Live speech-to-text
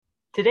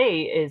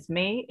Today is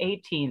May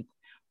 18th.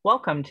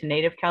 Welcome to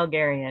Native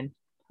Calgarian.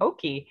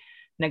 Hoki,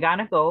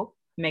 Naganago,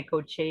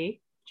 Mekoche,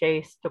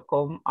 J.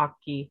 Stokom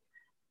Aki.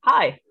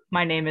 Hi,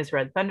 my name is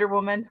Red Thunder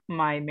Woman.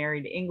 My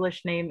married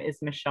English name is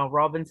Michelle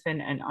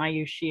Robinson, and I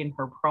use she and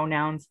her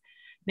pronouns.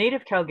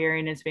 Native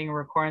Calgarian is being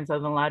recorded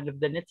on the land of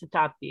the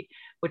Niitsitapi,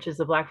 which is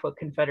the Blackfoot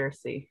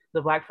Confederacy.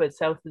 The Blackfoot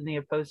south of the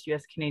opposed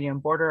US-Canadian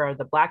border are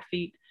the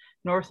Blackfeet.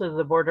 North of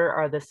the border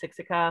are the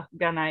Siksika,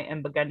 Gunai,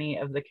 and Bagani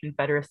of the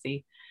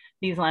Confederacy.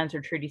 These lands are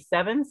Treaty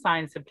 7,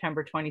 signed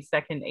September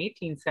 22nd,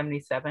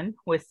 1877,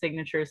 with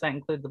signatures that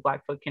include the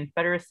Blackfoot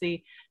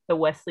Confederacy, the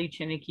Wesley,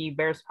 Chiniki,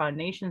 Bearspaw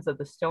Nations of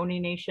the Stoney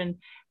Nation,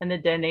 and the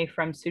Dene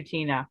from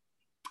Tsuut'ina.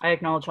 I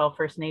acknowledge all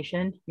First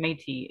Nation,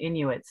 Métis,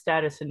 Inuit,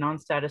 status and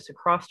non-status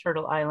across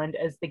Turtle Island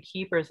as the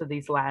keepers of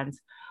these lands,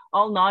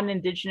 all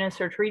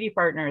non-Indigenous or treaty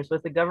partners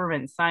with the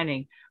government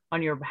signing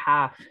on your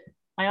behalf.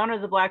 I honor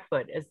the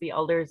Blackfoot as the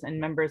elders and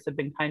members have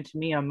been kind to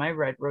me on my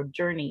Red Road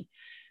journey.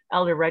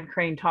 Elder Red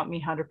Crane taught me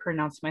how to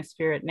pronounce my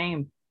spirit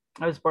name.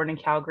 I was born in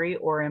Calgary,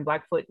 or in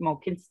Blackfoot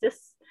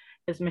Mohkinstsis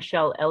is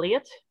Michelle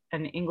Elliott,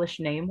 an English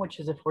name which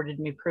has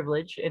afforded me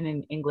privilege in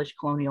an English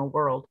colonial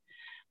world.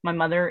 My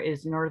mother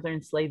is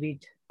Northern Slavey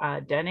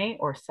Dene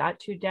or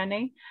Satu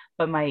Dene,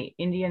 but my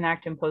Indian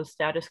Act imposed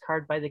status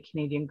card by the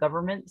Canadian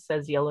government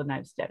says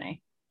Yellowknives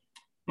Dene.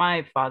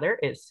 My father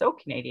is so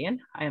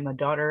Canadian. I am a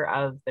daughter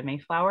of the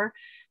Mayflower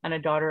and a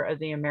daughter of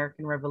the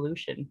American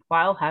Revolution,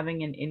 while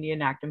having an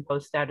Indian Act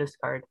imposed status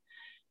card.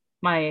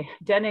 My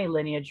Dene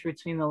lineage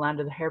roots me in the land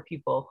of the Hare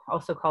people,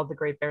 also called the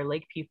Great Bear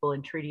Lake people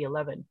in Treaty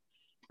 11.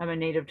 I'm a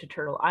native to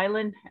Turtle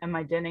Island, and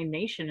my Dene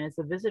Nation is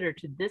a visitor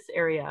to this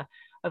area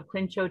of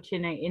Clincho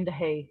Tine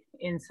Indahe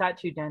in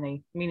Satu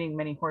Dene, meaning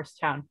many horse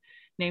town,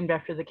 named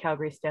after the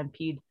Calgary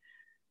Stampede.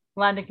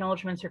 Land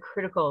acknowledgements are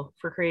critical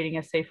for creating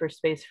a safer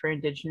space for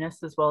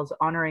Indigenous, as well as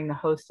honoring the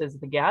host as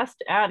the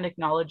guest and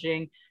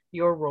acknowledging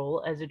your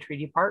role as a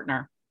treaty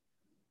partner.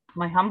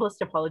 My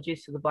humblest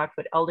apologies to the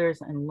Blackfoot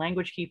elders and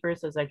language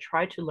keepers as I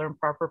try to learn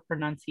proper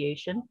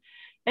pronunciation.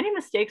 Any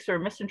mistakes or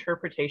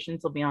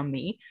misinterpretations will be on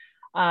me.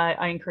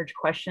 I encourage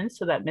questions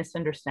so that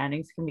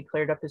misunderstandings can be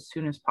cleared up as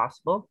soon as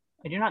possible.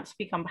 I do not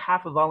speak on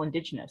behalf of all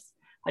Indigenous.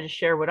 I just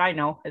share what I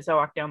know as I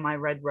walk down my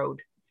red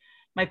road.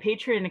 My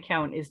Patreon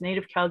account is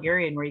Native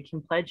Calgarian, where you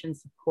can pledge and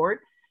support.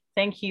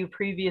 Thank you,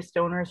 previous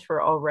donors,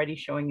 for already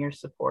showing your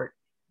support.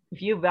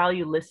 If you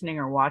value listening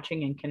or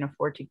watching and can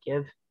afford to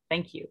give,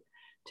 thank you.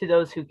 To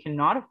those who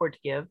cannot afford to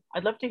give,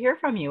 I'd love to hear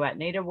from you at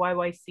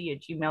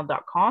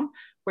nativeyyc@gmail.com,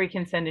 where you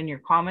can send in your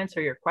comments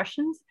or your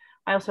questions.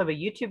 I also have a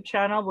YouTube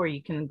channel where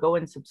you can go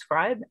and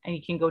subscribe, and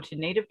you can go to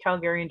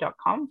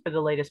nativecalgarian.com for the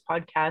latest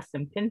podcasts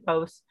and pin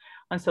posts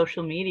on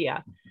social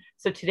media.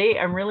 So today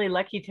I'm really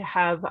lucky to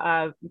have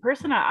a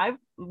person I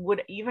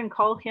would even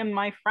call him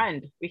my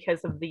friend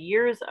because of the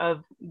years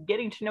of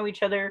getting to know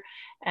each other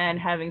and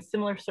having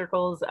similar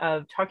circles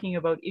of talking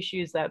about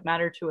issues that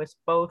matter to us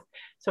both.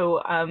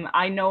 So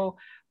I know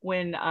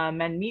when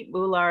Manmeet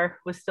Bhullar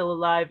was still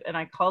alive and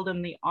I called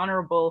him the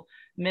Honorable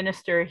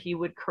Minister, he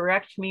would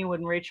correct me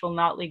when Rachel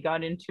Notley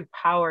got into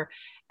power.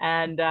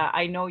 And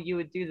I know you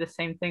would do the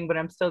same thing, but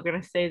I'm still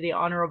going to say the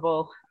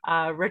Honorable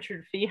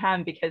Richard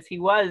Feehan because he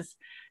was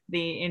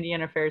the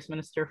Indian Affairs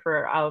Minister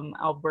for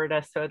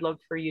Alberta. So I'd love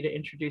for you to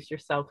introduce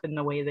yourself in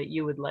the way that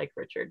you would like,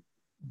 Richard.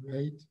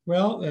 Right.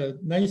 Well, the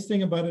nice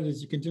thing about it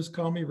is you can just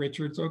call me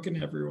Richard. So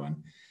can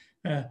everyone.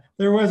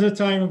 There was a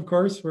time, of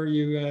course, where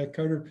you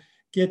kind of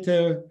get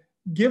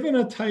given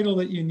a title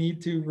that you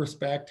need to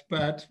respect,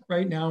 but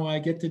right now I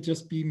get to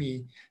just be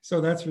me. So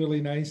that's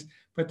really nice.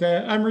 But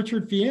I'm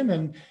Richard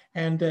Feehan,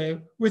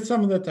 and with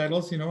some of the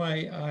titles, you know,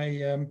 I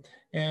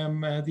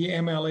am the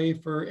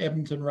MLA for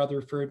Edmonton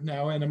Rutherford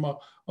now, and I'm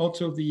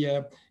also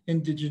the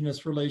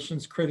Indigenous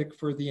Relations critic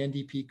for the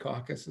NDP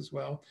caucus as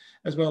well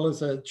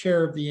as a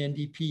chair of the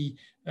NDP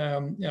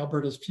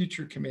Alberta's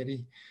Future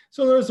Committee.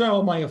 So those are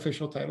all my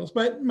official titles.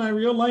 But in my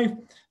real life,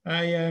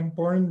 I am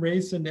born and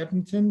raised in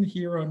Edmonton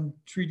here on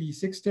Treaty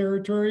 6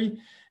 territory.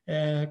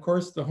 Of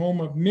course, the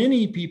home of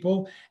many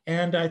people.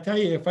 And I tell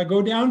you, if I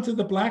go down to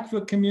the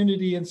Blackfoot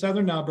community in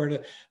Southern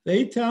Alberta,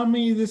 they tell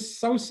me this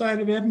south side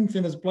of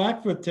Edmonton is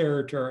Blackfoot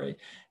territory.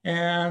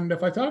 And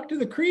if I talk to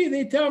the Cree,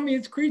 they tell me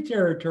it's Cree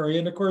territory.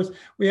 And of course,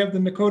 we have the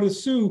Nakota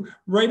Sioux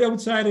right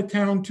outside of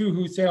town too,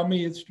 who tell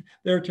me it's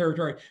their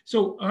territory.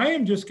 So I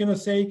am just going to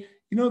say,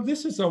 you know,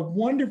 this is a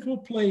wonderful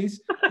place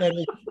that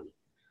is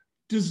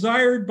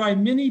desired by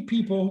many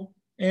people.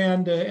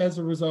 And as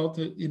a result,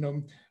 it's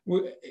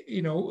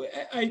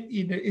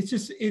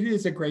just, it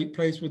is a great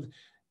place with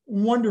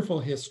wonderful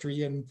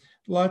history and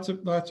lots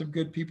of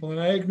good people. And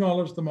I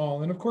acknowledge them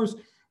all. And of course,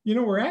 you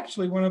know, we're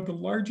actually one of the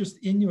largest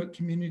Inuit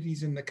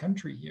communities in the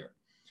country here.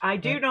 I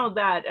do know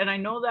that. And I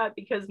know that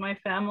because my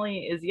family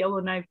is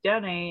Yellowknife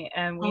Dene,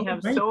 and we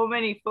have so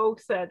many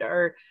folks that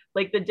are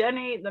like the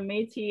Dene, the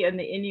Métis, and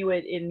the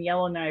Inuit in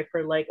Yellowknife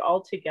are like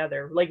all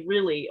together, like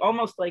really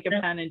almost like a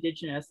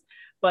pan-Indigenous.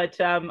 But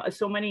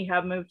so many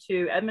have moved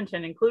to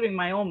Edmonton, including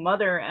my own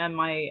mother and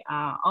my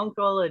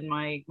uncle and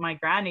my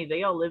granny.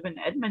 They all live in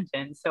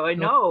Edmonton. So I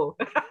know.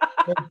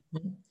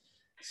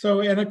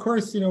 So, and of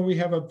course, we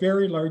have a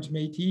very large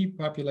Métis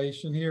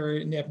population here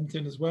in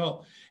Edmonton as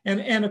well,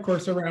 and of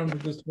course around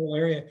this whole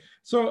area.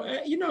 So,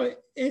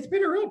 it's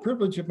been a real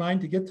privilege of mine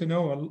to get to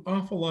know an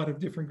awful lot of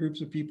different groups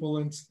of people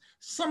and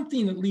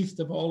something at least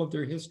of all of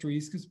their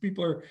histories, because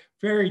people are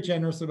very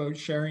generous about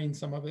sharing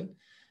some of it.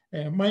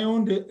 My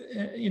own,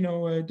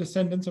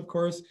 descendants, of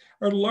course,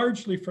 are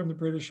largely from the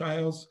British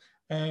Isles.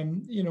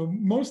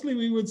 Mostly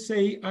we would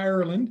say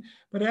Ireland,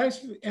 but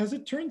as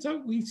it turns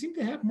out, we seem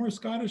to have more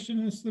Scottish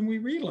in us than we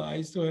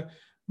realized.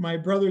 My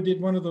brother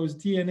did one of those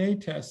DNA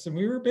tests, and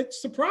we were a bit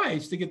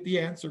surprised to get the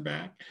answer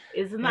back.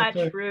 Isn't that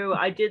true?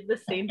 I did the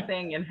same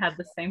thing and had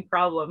the same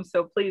problem.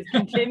 So please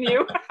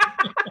continue.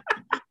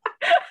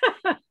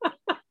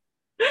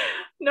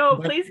 No,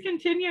 please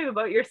continue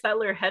about your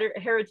settler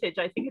heritage.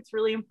 I think it's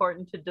really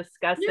important to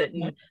discuss it.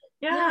 And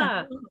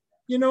yeah.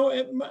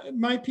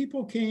 My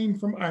people came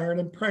from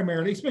Ireland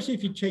primarily, especially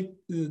if you take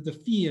the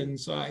Fian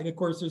side. Of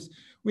course,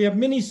 we have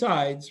many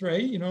sides,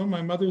 right?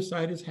 My mother's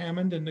side is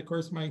Hammond, and of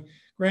course, my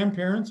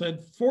grandparents had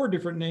 4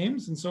 different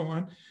names and so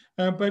on.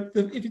 But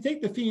if you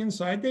take the Fian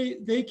side,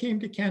 they came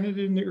to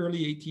Canada in the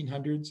early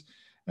 1800s,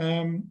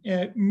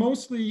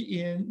 mostly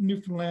in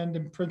Newfoundland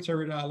and Prince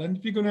Edward Island.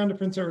 If you go down to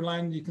Prince Edward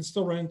Island, you can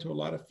still run into a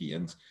lot of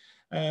Fians.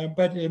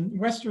 But in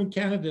Western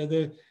Canada,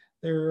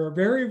 there are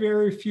very,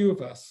 very few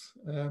of us.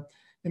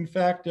 In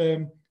fact,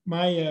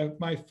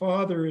 my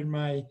father and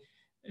my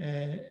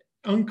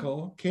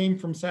uncle came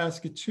from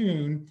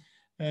Saskatoon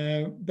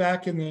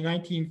back in the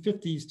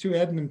 1950s to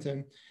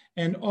Edmonton,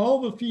 and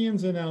all the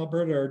Fians in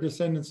Alberta are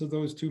descendants of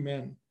those 2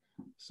 men.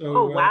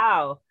 So,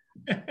 wow.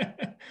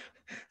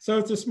 So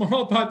it's a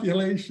small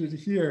population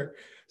here.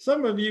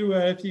 Some of you,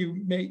 if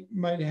you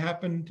might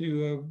happen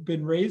to have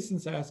been raised in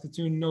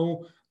Saskatoon,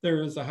 know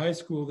there is a high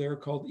school there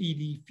called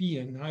E.D.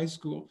 Fian High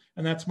School,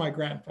 and that's my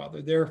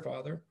grandfather, their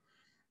father.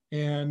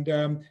 And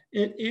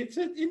it's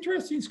an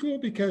interesting school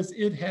because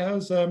it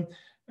has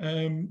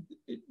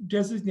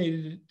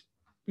designated it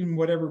in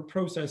whatever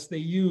process they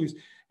use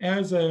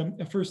as a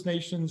First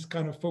Nations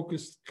kind of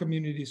focused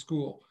community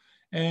school.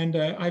 And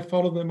I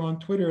follow them on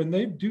Twitter, and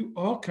they do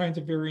all kinds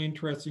of very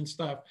interesting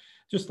stuff.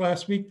 Just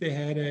last week, they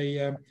had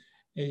a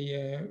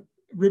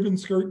ribbon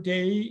skirt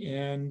day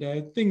and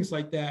things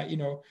like that,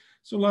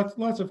 so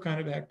lots of kind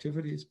of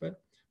activities.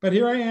 But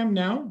here I am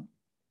now,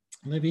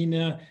 living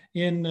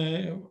in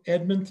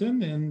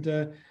Edmonton,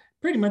 and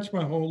pretty much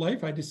my whole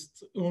life. I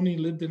just only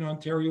lived in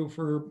Ontario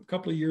for a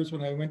couple of years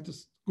when I went to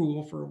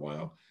school for a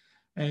while.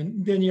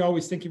 And then you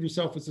always think of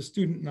yourself as a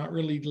student, not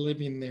really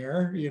living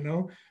there,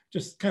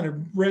 just kind of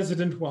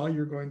resident while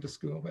you're going to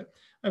school. But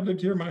I've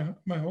lived here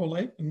my whole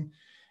life, and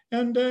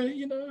I'm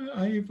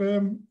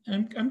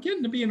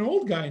getting to be an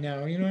old guy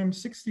now. I'm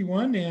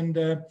 61,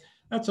 and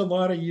that's a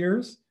lot of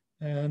years.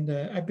 And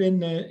I've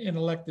been an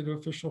elected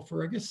official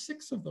for, I guess,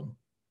 6 of them.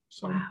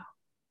 So, wow.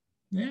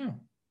 Yeah.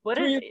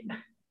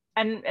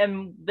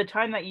 And the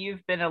time that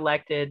you've been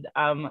elected,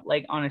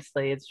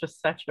 honestly, it's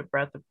just such a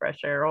breath of fresh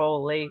air.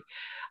 Holy,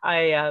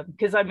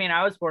 because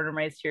I was born and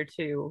raised here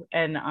too,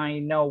 and I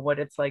know what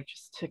it's like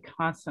just to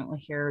constantly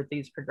hear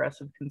these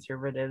progressive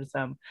conservatives.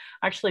 I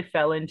actually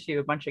fell into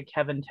a bunch of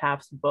Kevin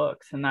Taft's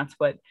books, and that's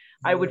what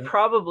I would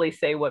probably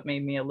say what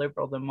made me a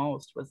liberal the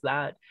most was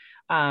that,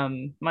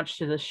 much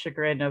to the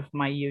chagrin of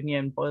my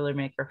union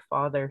Boilermaker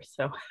father.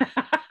 So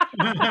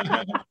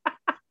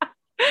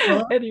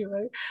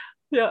anyway.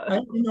 Yeah,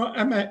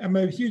 I'm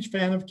a huge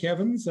fan of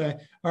Kevin's.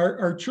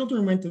 Our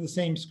children went to the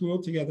same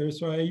school together,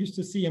 so I used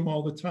to see him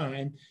all the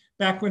time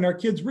back when our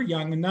kids were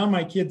young. And now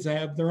my kids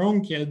have their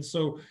own kids,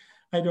 so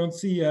I don't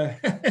see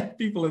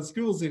people at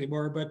schools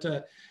anymore. But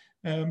I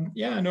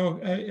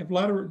have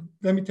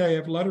let me tell you, I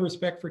have a lot of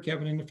respect for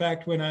Kevin. And in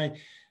fact, when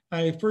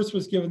I first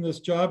was given this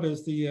job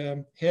as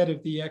the head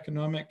of the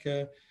economic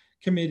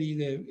committee,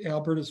 the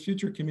Alberta's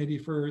Future Committee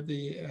for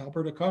the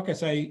Alberta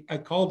Caucus, I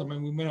called him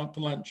and we went out to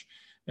lunch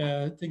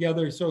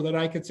together so that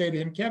I could say to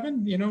him,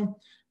 Kevin,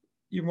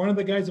 you're one of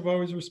the guys I've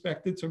always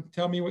respected. So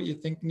tell me what you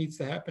think needs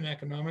to happen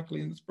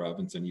economically in this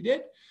province. And he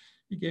did.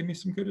 He gave me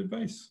some good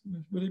advice. I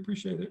really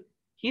appreciate it.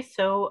 He's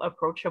so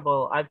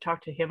approachable. I've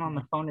talked to him on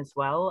the phone as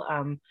well.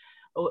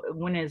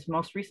 When his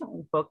most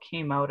recent book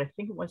came out, I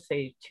think it was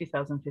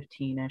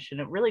 2015-ish, and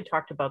it really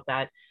talked about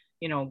that,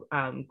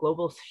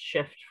 global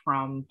shift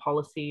from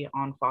policy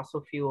on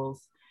fossil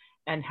fuels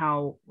and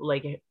how,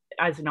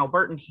 as an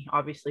Albertan,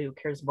 obviously who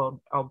cares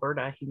about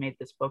Alberta, he made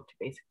this book to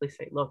basically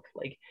say, look,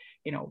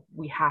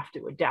 we have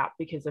to adapt,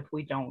 because if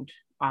we don't,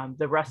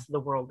 the rest of the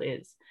world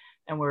is,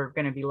 and we're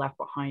going to be left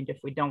behind if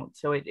we don't.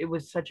 So it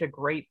was such a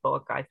great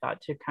book, I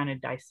thought, to kind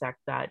of dissect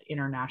that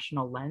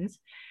international lens.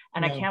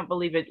 And I can't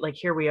believe it.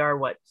 Here we are,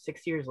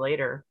 6 years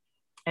later,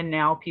 and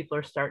now people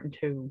are starting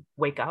to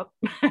wake up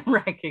and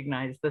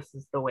recognize this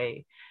is the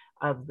way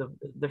of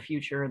the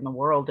future in the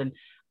world. And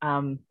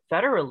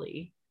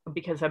federally,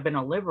 because I've been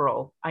a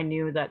liberal, I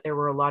knew that there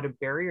were a lot of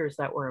barriers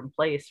that were in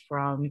place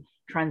from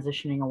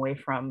transitioning away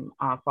from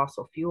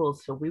fossil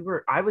fuels. So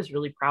I was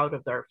really proud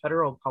of our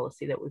federal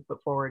policy that we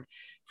put forward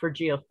for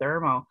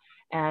geothermal.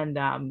 And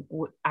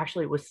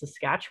actually, it was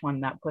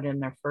Saskatchewan that put in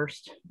their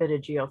first bit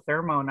of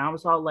geothermal. And I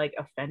was all like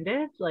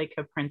offended, like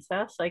a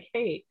princess, like,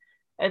 hey,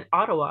 at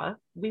Ottawa,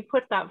 we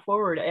put that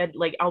forward. And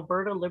like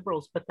Alberta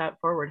Liberals put that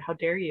forward. How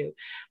dare you?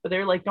 But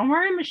they're like, don't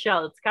worry,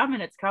 Michelle, it's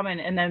coming, it's coming.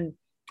 And then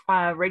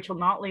Rachel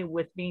Notley,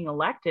 with being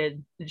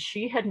elected,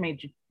 she had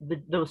made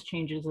those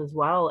changes as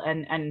well.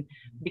 And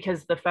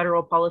because the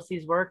federal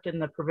policies worked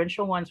and the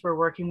provincial ones were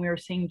working, we were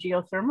seeing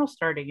geothermal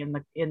starting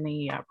in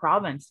the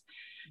province,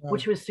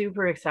 which was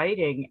super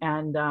exciting.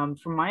 And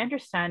from my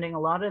understanding, a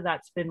lot of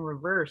that's been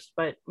reversed.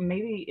 But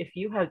maybe if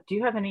you have, do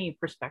you have any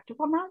perspective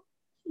on that?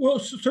 Well,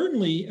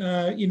 certainly,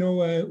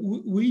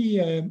 we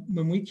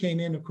when we came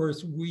in, of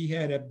course, we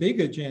had a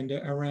big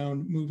agenda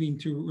around moving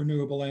to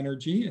renewable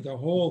energy. The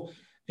whole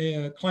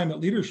climate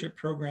leadership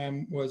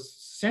program was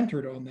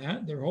centered on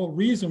that. The whole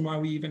reason why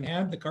we even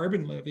had the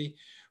carbon levy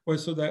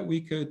was so that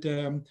we could,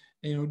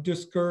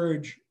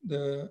 discourage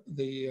the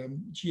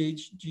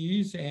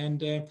GHGs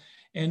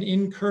and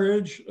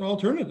encourage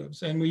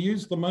alternatives. And we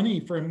used the money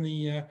from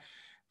the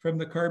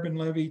carbon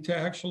levy to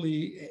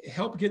actually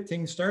help get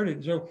things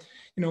started. So,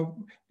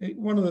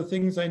 one of the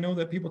things I know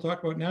that people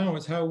talk about now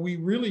is how we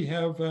really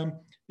have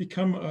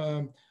become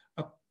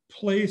a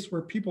place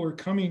where people are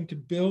coming to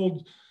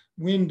build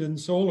wind and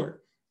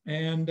solar.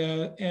 And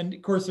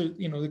of course,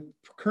 the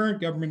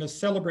current government is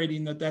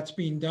celebrating that that's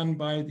being done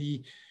by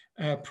the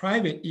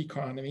private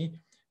economy.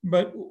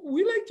 But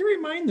we like to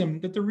remind them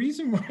that the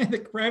reason why the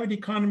private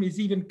economy is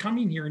even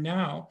coming here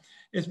now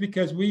is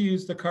because we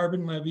use the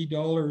carbon levy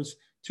dollars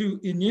to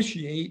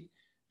initiate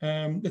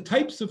the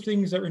types of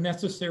things that were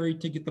necessary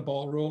to get the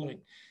ball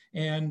rolling.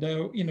 And,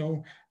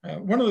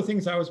 one of the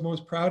things I was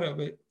most proud of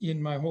it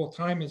in my whole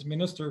time as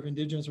Minister of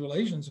Indigenous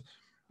Relations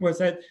was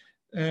that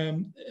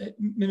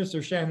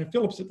Minister Shannon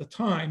Phillips at the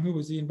time, who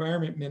was the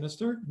Environment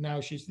Minister,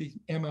 now she's the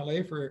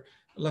MLA for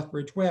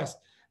Lethbridge West,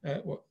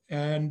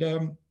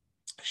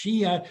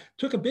 she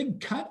took a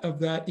big cut of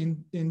that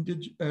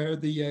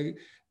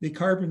the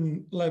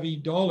carbon levy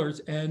dollars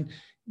and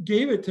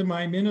gave it to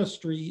my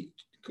ministry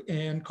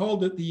and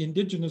called it the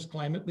Indigenous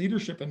Climate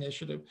Leadership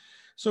Initiative.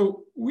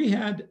 So we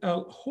had a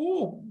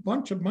whole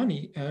bunch of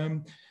money.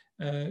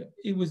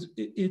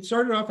 It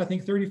started off, I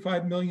think,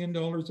 $35 million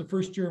the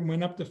first year and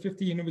went up to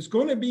 50, and it was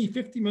going to be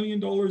 $50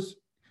 million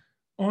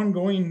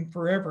ongoing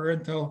forever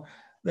until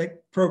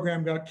that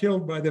program got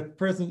killed by the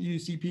present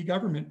UCP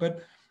government.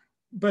 But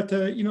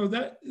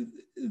that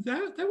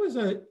was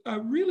a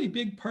really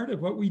big part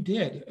of what we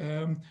did.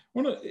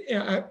 One of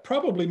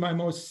probably my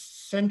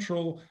most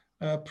central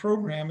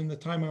program in the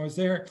time I was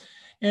there.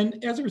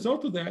 And as a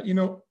result of that,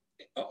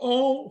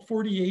 all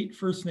 48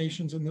 First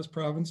Nations in this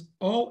province,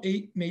 all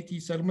 8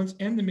 Métis settlements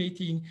and the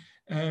Métis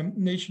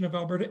Nation of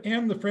Alberta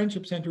and the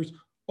Friendship Centers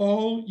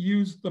all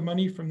used the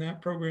money from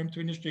that program to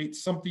initiate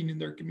something in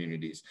their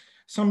communities.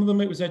 Some of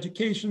them, it was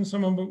education.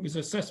 Some of them, it was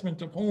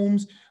assessment of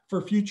homes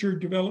for future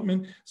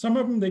development. Some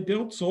of them, they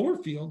built solar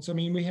fields. I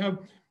mean, we have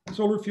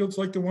solar fields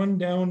like the one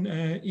down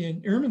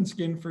in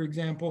Ermineskin, for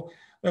example.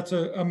 That's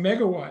a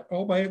megawatt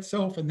all by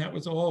itself. And that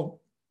was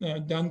all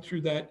done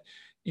through that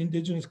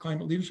Indigenous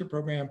Climate Leadership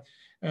Program.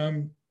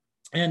 And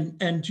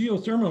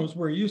geothermal,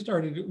 where you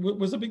started,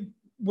 was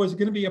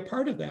going to be a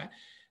part of that.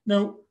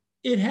 Now,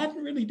 it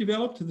hadn't really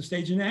developed to the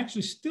stage, and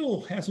actually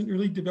still hasn't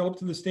really developed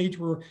to the stage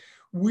where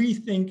we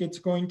think it's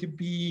going to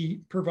be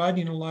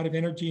providing a lot of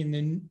energy in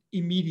the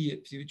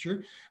immediate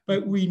future.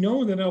 But we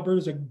know that Alberta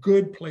is a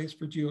good place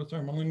for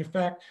geothermal. And in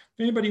fact,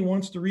 if anybody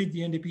wants to read the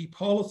NDP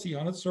policy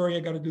on it, sorry, I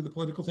got to do the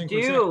political thing for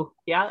a second.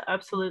 Yeah,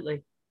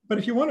 absolutely. But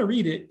if you want to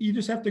read it, you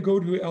just have to go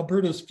to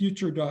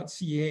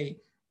albertasfuture.ca.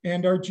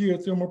 And our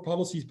geothermal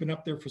policy has been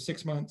up there for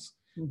 6 months.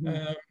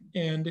 Mm-hmm.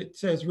 And it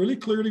says really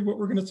clearly what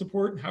we're going to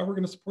support and how we're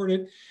going to support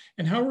it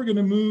and how we're going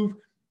to move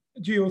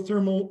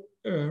geothermal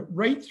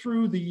right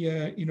through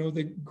the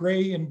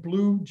gray and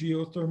blue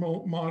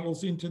geothermal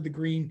models into the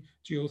green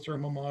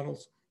geothermal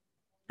models.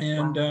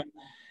 And, wow.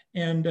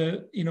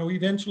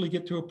 Eventually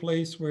get to a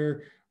place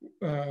where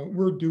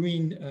we're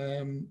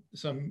doing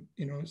some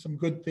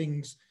good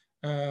things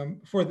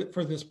for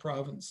this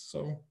province.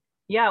 So.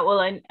 Yeah,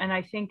 well, and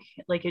I think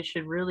like it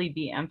should really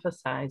be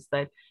emphasized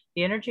that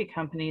the energy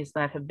companies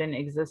that have been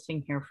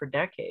existing here for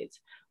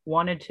decades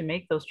wanted to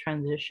make those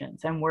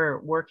transitions, and we're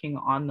working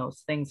on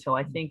those things. So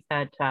I think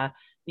that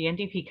the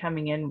NDP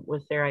coming in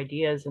with their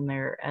ideas and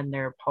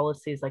their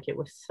policies, like it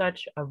was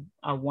such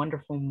a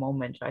wonderful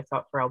moment, I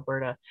thought, for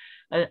Alberta,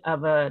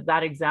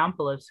 that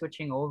example of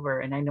switching over.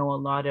 And I know a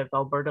lot of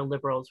Alberta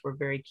Liberals were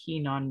very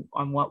keen on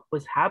what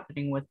was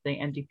happening with the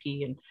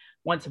NDP. And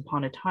once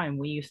upon a time,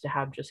 we used to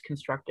have just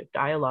constructive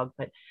dialogue,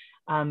 but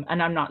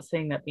and I'm not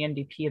saying that the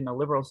NDP and the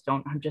Liberals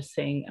don't, I'm just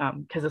saying,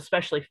 because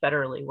especially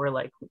federally, we're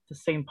like the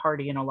same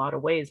party in a lot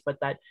of ways, but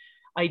that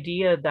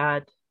idea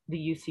that the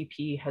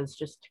UCP has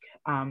just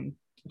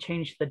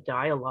changed the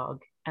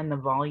dialogue and the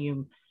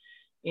volume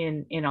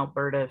in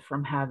Alberta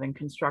from having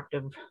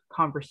constructive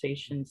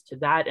conversations to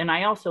that. And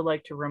I also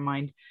like to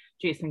remind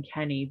Jason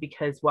Kenney,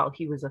 because while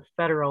he was a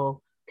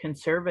federal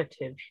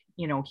conservative,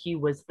 he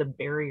was the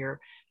barrier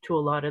to a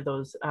lot of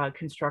those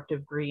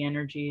constructive green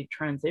energy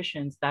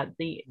transitions that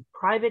the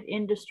private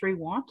industry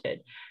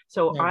wanted.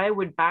 So Yeah. I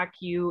would back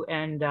you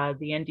and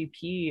the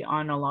NDP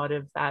on a lot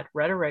of that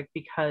rhetoric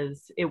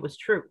because it was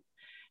true.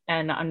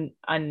 And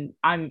I'm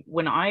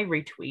when I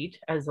retweet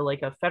as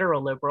like a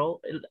federal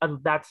liberal,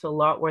 that's a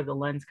lot where the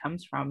lens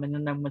comes from.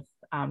 And then with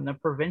the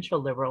provincial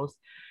liberals,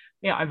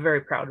 I'm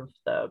very proud of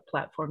the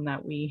platform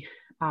that we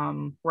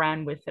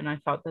ran with, and I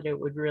thought that it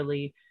would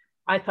really,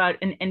 I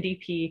thought an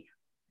NDP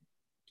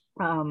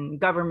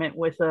government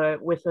with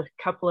a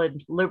couple of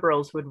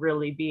liberals would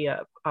really be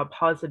a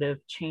positive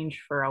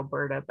change for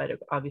Alberta, but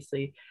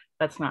obviously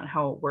that's not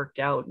how it worked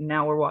out.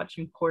 Now we're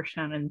watching poor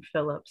Shannon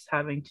Phillips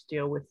having to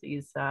deal with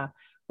these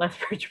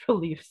Lethbridge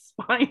beliefs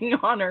spying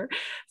on her.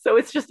 So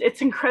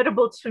it's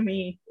incredible to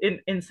me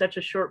in such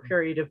a short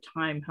period of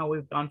time how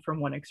we've gone from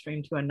one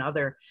extreme to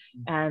another.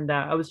 And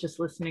I was just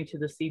listening to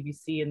the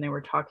CBC and they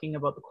were talking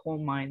about the coal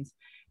mines,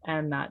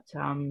 and that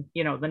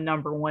the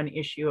number one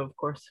issue, of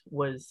course,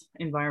 was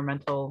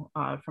environmental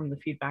from the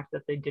feedback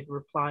that they did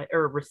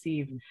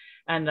receive.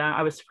 And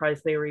I was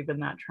surprised they were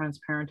even that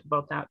transparent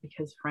about that,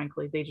 because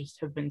frankly they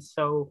just have been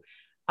so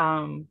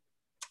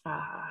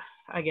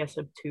I guess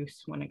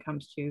obtuse when it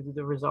comes to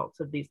the results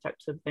of these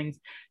types of things,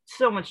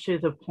 so much to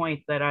the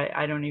point that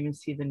I don't even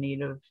see the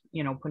need of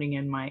putting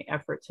in my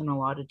efforts in a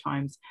lot of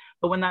times.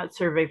 But when that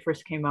survey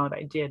first came out,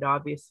 I did,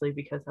 obviously,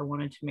 because I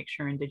wanted to make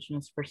sure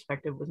Indigenous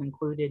perspective was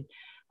included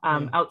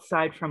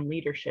outside from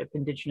leadership,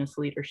 Indigenous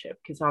leadership,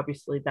 because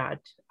obviously that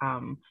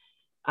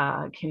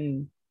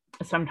can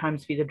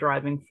sometimes be the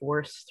driving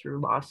force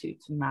through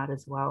lawsuits and that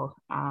as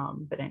well.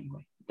 But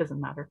anyway, it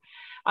doesn't matter.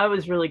 I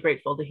was really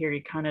grateful to hear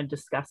you kind of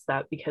discuss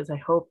that, because I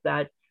hope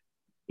that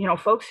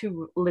folks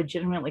who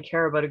legitimately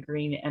care about a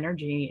green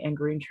energy and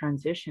green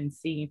transition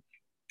see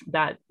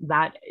that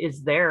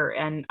is there.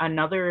 And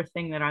another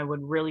thing that I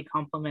would really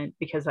compliment,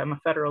 because I'm a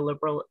federal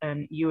liberal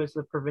and you as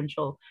the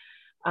provincial,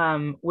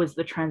 was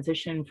the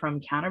transition from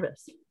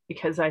cannabis,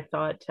 because I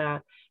thought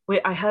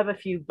I have a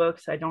few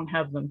books. I don't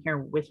have them here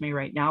with me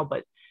right now,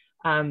 but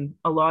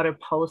a lot of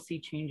policy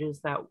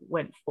changes that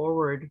went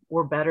forward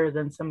were better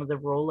than some of the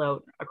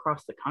rollout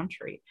across the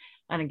country.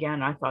 And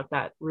again, I thought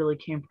that really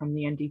came from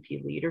the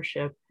NDP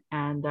leadership.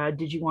 And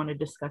did you want to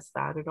discuss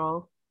that at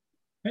all?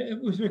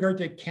 With regard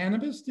to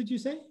cannabis, did you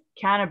say?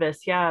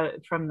 Cannabis, yeah,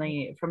 from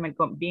it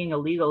being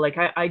illegal. Like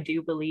I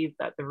do believe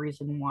that the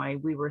reason why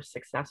we were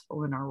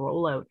successful in our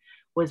rollout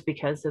was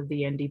because of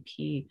the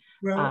NDP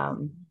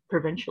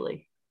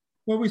provincially.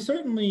 Well, we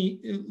certainly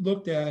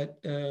looked at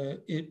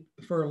it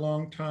for a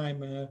long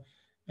time.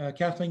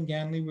 Kathleen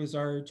Ganley was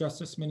our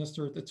justice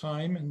minister at the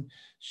time, and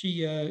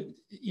she,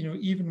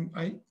 even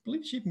I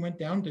believe she even went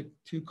down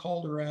to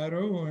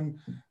Colorado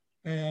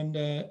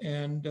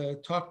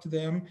and talked to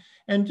them,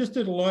 and just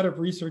did a lot of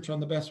research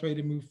on the best way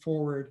to move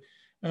forward.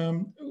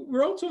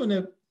 We're also in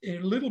a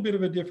little bit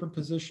of a different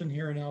position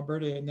here in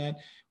Alberta, in that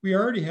we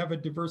already have a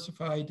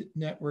diversified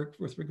network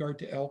with regard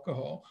to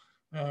alcohol.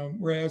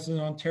 Whereas in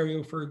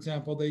Ontario, for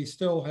example, they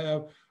still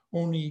have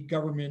only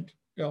government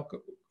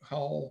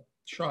alcohol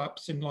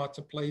shops in lots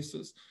of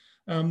places.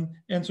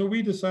 And so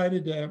we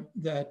decided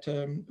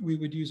that we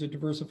would use a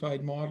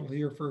diversified model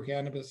here for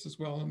cannabis as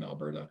well in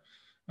Alberta,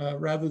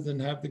 rather than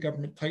have the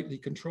government tightly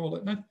control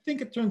it. And I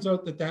think it turns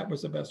out that that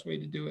was the best way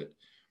to do it.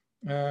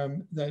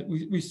 That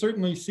we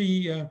certainly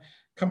see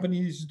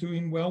companies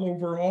doing well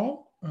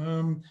overall.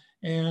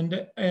 And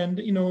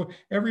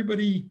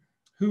everybody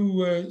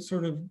who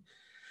sort of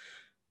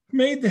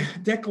made the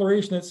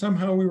declaration that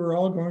somehow we were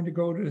all going to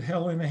go to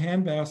hell in a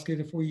handbasket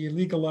if we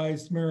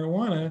legalized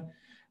marijuana,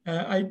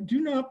 I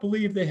do not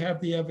believe they have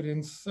the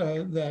evidence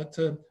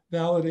that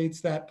validates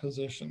that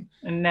position.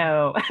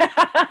 No.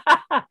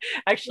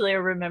 Actually, I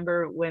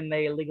remember when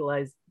they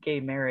legalized gay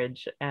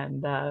marriage,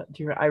 and do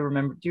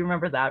you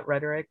remember that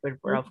rhetoric with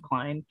Ralph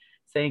Klein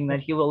saying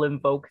that he will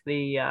invoke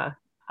the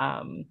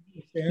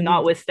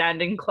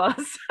notwithstanding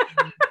clause?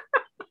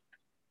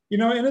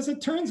 And as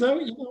it turns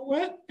out,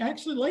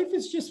 actually life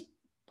has just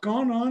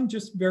gone on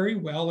just very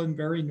well and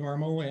very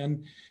normal,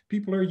 and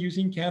people are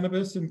using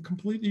cannabis in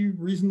completely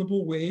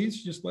reasonable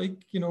ways, just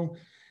like, in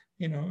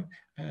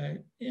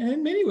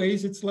many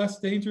ways it's less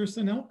dangerous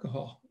than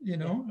alcohol,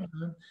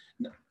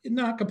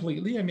 not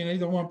completely. I mean, I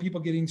don't want people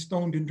getting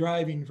stoned and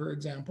driving, for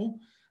example,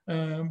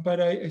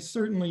 but I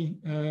certainly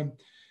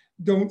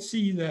don't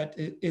see that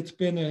it's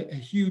been a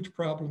huge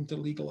problem to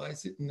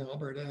legalize it in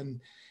Alberta.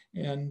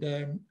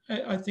 And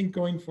I think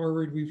going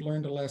forward, we've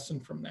learned a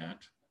lesson from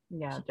that.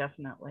 Yeah,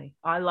 definitely.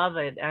 I love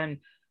it. And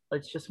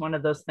it's just one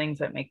of those things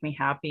that make me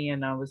happy.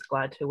 And I was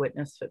glad to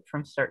witness it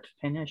from start to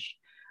finish.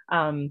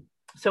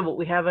 So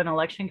we have an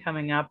election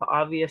coming up,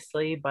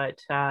 obviously, but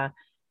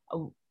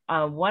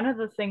one of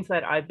the things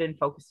that I've been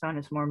focused on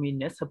is more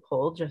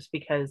municipal, just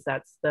because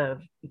that's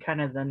the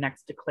kind of the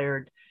next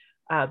declared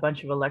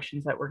bunch of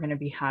elections that we're going to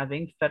be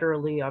having.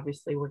 Federally,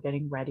 obviously, we're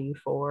getting ready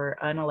for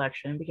an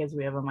election because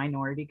we have a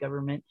minority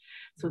government.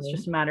 So it's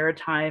just a matter of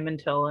time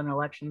until an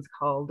election's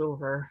called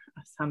over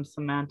some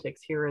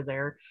semantics here or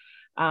there.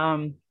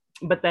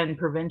 but then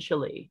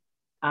provincially,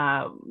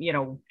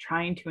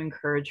 trying to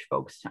encourage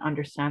folks to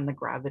understand the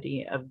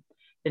gravity of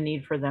the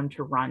need for them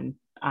to run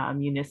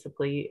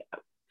municipally,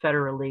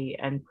 federally,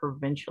 and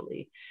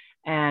provincially,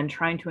 and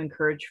trying to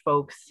encourage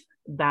folks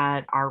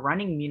that are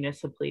running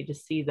municipally to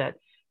see that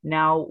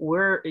now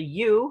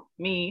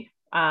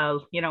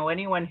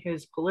anyone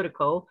who's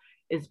political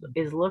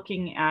is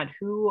looking at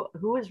who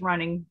is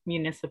running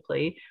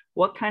municipally,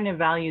 what kind of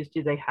values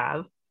do they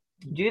have,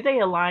 do they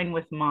align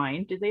with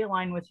mine, do they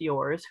align with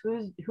yours,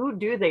 who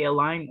do they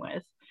align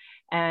with,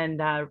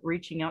 and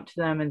reaching out to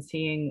them and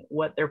seeing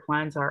what their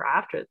plans are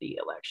after the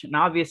election.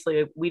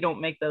 Obviously, we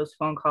don't make those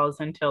phone calls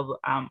until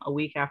a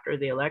week after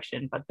the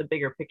election, but the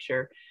bigger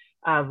picture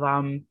of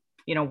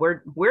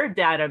we're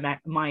data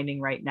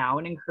mining right now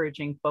and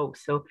encouraging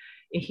folks. So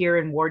here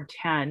in Ward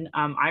 10,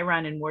 I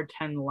ran in Ward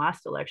 10 the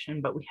last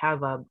election, but we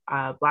have a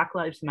Black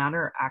Lives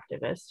Matter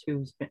activist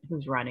who's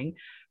running.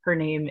 Her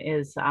name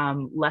is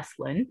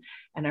Leslyn,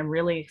 and I'm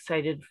really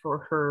excited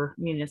for her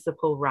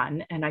municipal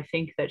run. And I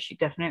think that she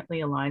definitely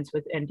aligns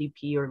with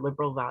NDP or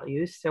Liberal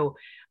values. So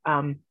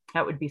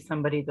that would be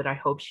somebody that I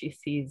hope she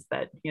sees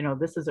that,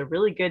 this is a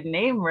really good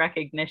name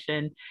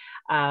recognition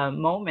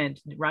moment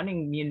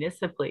running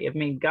municipally. I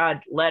mean,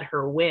 God, let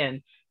her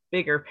win,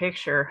 bigger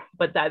picture,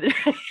 but that,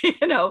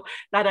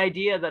 that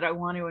idea that I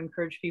want to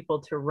encourage people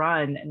to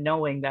run,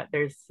 knowing that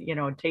there's,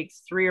 it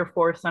takes 3 or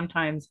 4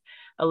 sometimes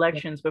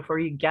elections before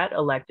you get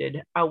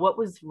elected. What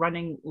was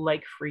running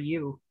like for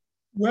you?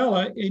 Well,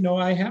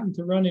 I happened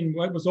to run in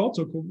what was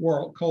also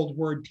called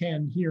Ward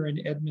 10 here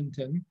in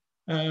Edmonton,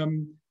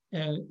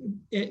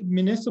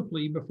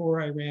 municipally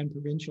before I ran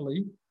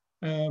provincially.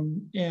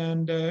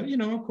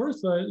 Of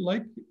course,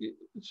 like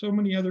so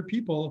many other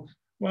people,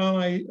 while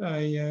I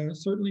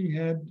certainly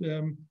had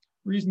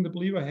reason to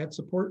believe I had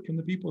support from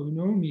the people who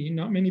know me,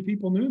 not many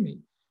people knew me.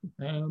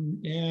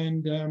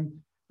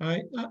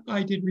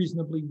 I did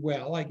reasonably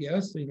well, I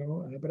guess,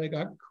 but I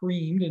got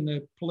creamed in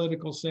the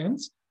political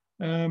sense.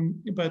 I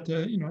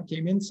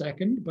came in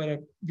second,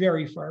 but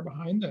very far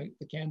behind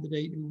the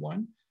candidate who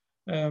won,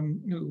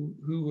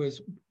 who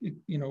was, a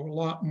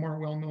lot more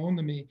well known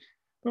than me.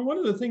 But one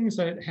of the things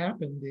that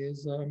happened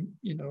is,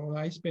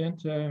 I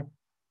spent,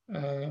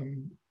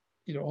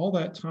 all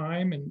that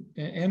time and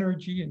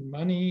energy and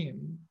money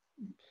and,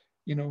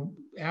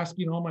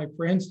 asking all my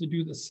friends to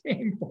do the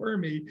same for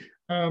me,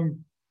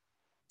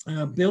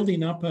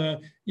 building up,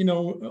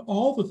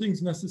 all the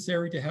things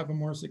necessary to have a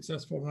more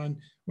successful run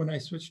when I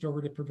switched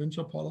over to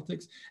provincial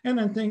politics. And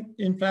I think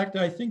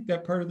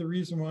that part of the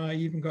reason why I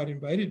even got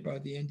invited by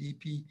the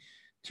NDP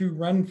to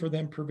run for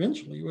them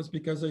provincially was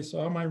because they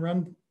saw my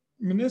run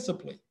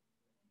municipally.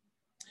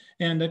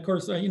 And of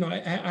course,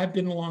 I've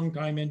been a long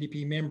time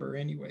NDP member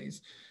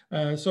anyways,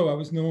 so I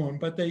was known.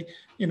 But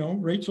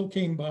Rachel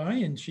came by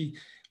and she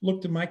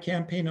looked at my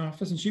campaign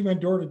office and she went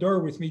door to door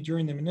with me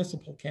during the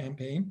municipal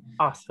campaign.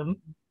 Awesome.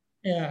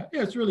 Yeah,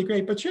 it's really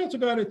great. But she also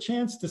got a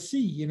chance to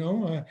see,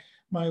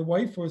 my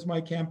wife was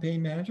my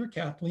campaign manager,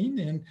 Kathleen,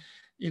 and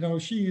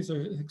she is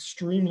an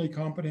extremely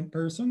competent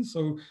person.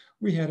 So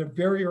we had a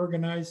very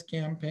organized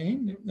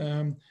campaign.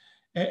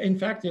 In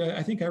fact,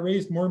 I think I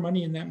raised more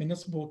money in that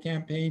municipal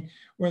campaign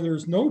where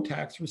there's no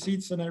tax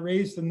receipts than I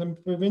raised in the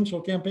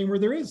provincial campaign where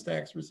there is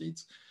tax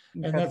receipts.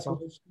 Incredible. And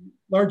that's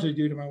largely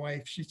due to my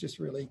wife. She's just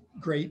really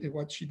great at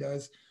what she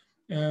does.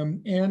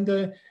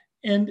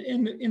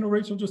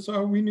 Rachel just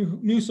saw we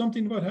knew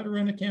something about how to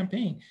run a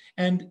campaign,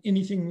 and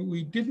anything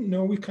we didn't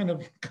know, we kind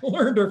of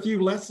learned a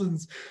few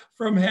lessons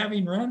from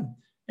having run.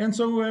 And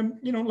so,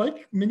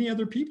 like many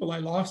other people, I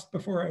lost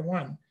before I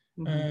won.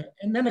 Mm-hmm.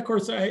 And then, of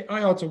course, I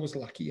also was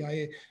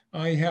lucky.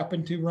 I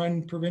happened to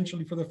run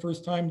provincially for the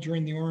first time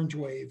during the Orange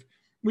Wave.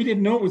 We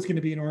didn't know it was going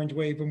to be an Orange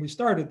Wave when we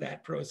started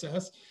that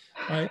process.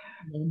 I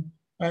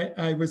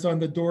was on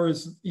the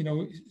doors,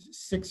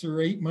 6 or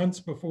 8 months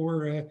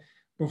before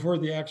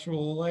the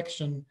actual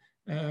election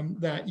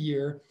that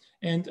year,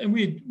 and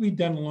we'd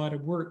done a lot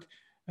of work.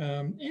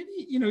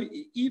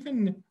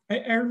 Even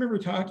I remember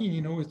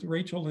talking, with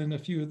Rachel and a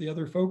few of the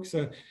other folks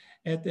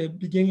at the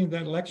beginning of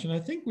that election. I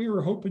think we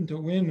were hoping to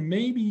win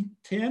maybe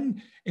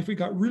 10, if we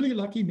got really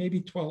lucky,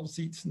 maybe 12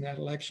 seats in that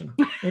election.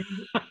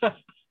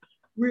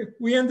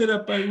 we ended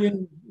up by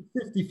winning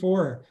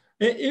 54.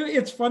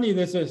 It's funny,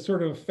 there's a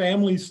sort of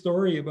family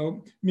story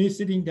about me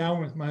sitting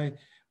down with my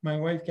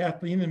wife,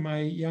 Kathleen, and my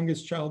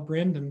youngest child,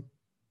 Brendan,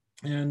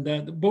 and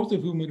both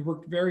of whom had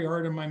worked very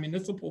hard on my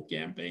municipal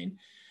campaign.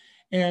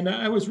 And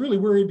I was really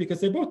worried because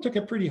they both took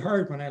it pretty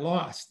hard when I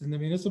lost in the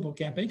municipal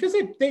campaign, because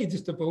they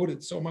just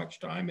devoted so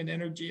much time and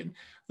energy and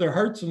their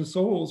hearts and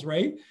souls,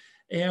 right?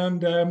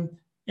 And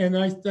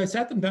I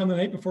sat them down the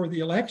night before the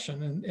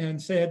election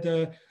and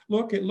said,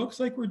 look, it looks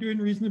like we're doing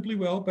reasonably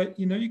well, but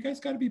you guys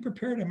got to be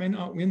prepared. I might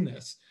not win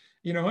this.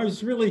 I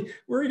was really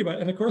worried about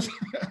it. And of course,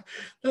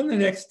 then the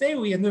next day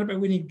we ended up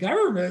winning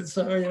government.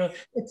 So,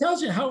 it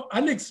tells you how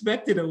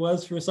unexpected it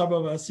was for some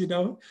of us,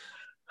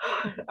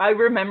 I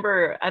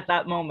remember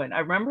that moment,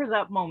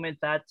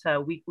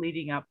 that week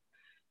leading up,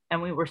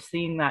 and we were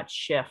seeing that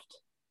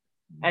shift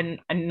and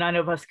none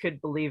of us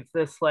could believe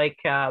this like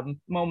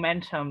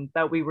momentum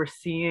that we were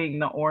seeing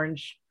the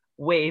orange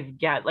wave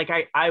get. Like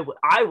I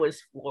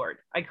was floored.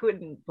 I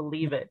couldn't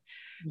believe it.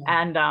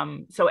 Yeah.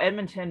 And so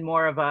Edmonton,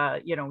 more of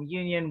a, you know,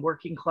 union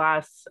working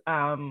class,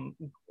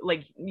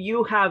 like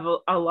you have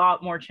a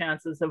lot more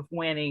chances of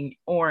winning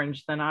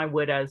orange than I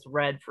would as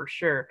red for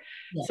sure.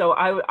 Yeah. So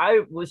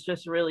I was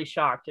just really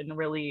shocked and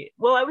really,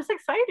 well, I was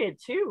excited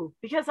too,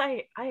 because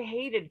I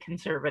hated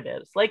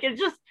conservatives. Like it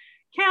just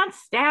can't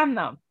stand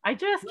them. I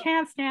just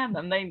can't stand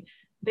them.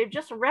 They've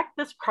just wrecked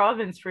this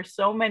province for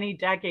so many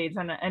decades,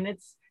 and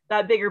it's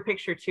that bigger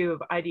picture too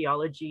of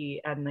ideology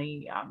and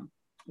the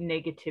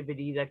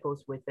negativity that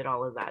goes with it,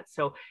 all of that.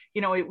 So,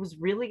 you know, it was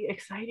really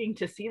exciting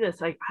to see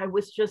this. I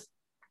was just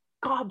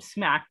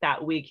gobsmacked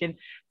that week. And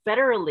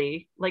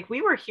federally, like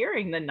we were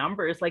hearing the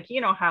numbers, like, you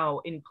know,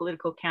 how in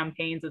political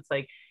campaigns, it's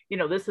like, you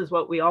know, this is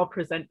what we all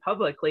present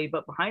publicly,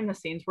 but behind the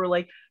scenes, we're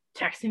like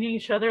texting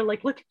each other,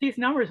 like, look at these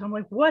numbers. I'm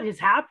like, what is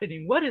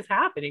happening? What is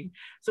happening?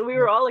 So we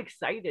were all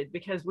excited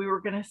because we were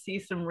going to see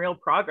some real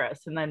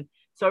progress. And then,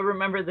 so I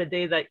remember the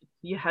day that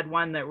you had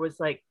one that was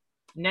like,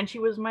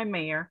 Nenshi was my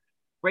mayor,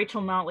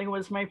 Rachel Notley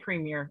was my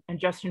premier, and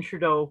Justin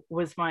Trudeau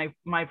was my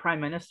prime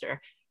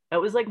minister. It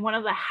was like one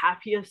of the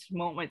happiest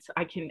moments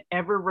I can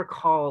ever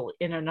recall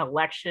in an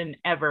election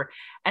ever.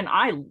 And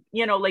I,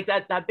 you know, like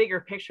that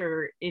bigger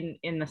picture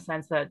in the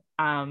sense that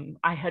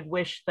I had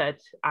wished that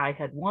I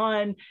had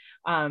won.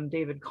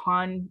 David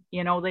Kahn,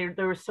 you know,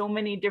 there were so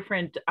many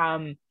different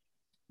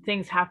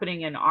things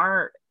happening in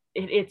our,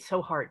 it's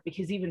so hard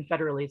because even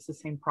federally, it's the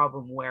same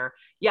problem where,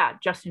 yeah,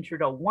 Justin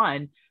Trudeau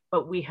won,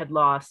 but we had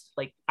lost,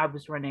 like I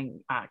was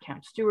running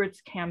Cam Stewart's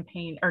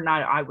campaign, or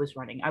not, I was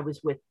running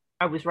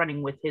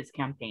with his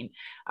campaign.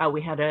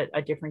 We had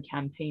a different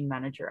campaign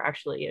manager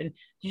actually, and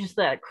just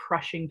that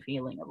crushing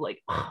feeling of like,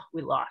 oh,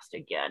 we lost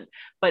again,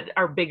 but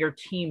our bigger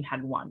team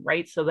had won,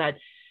 right? So that,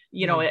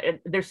 you know,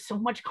 there's so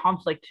much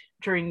conflict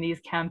during these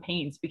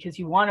campaigns because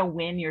you want to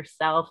win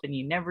yourself and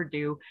you never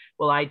do.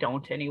 Well, I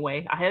don't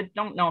anyway.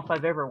 Don't know if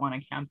I've ever won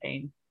a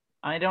campaign.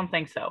 I don't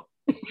think so.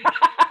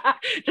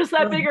 Just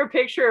that bigger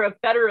picture of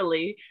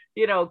federally,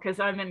 you know, because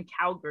I'm in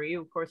Calgary.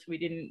 Of course, we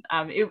didn't,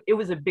 it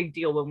was a big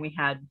deal when we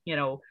had, you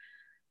know,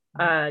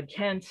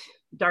 Kent,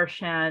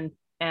 Darshan,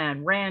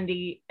 and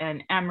Randy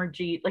and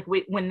Amarjeet. Like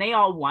when they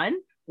all won,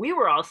 we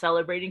were all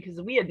celebrating because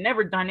we had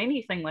never done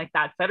anything like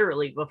that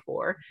federally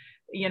before,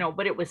 you know,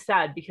 but it was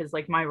sad because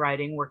like my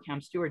riding where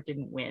Cam Stewart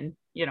didn't win,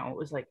 you know, it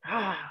was like,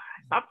 I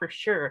thought for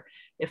sure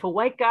if a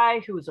white guy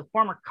who was a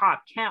former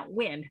cop can't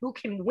win, who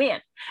can win?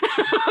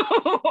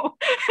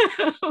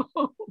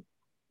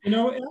 You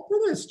know,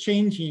 Alberta is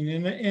changing,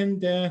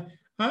 and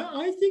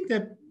I think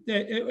that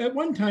at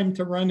one time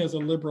to run as a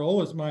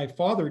Liberal, as my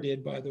father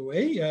did, by the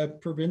way,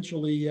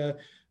 provincially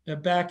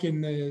back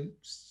in the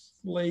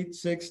late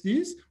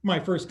 60s, my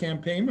first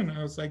campaign when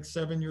I was like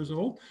 7 years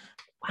old.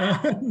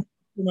 Wow.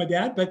 My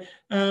dad, but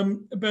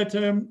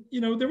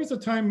you know, there was a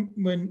time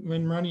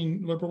when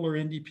running Liberal or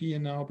NDP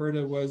in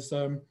Alberta was,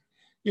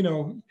 you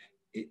know,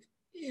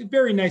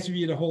 very nice of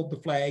you to hold the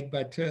flag,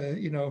 but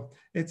you know,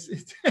 it's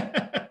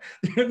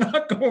you're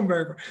not going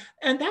very far,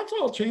 and that's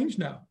all changed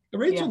now.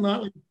 Rachel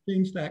Notley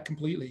changed that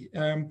completely,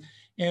 and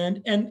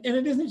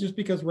it isn't just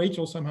because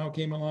Rachel somehow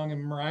came along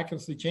and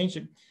miraculously changed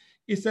it.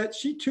 It's that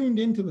she tuned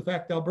into the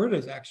fact Alberta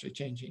is actually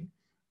changing,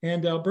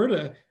 and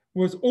Alberta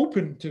was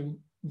open to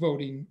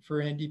voting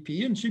for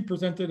NDP, and she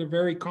presented a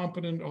very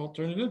competent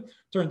alternative.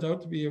 Turns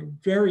out to be a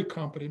very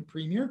competent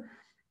premier.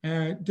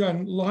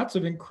 Done lots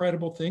of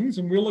incredible things,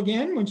 and will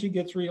again when she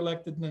gets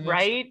reelected in the next.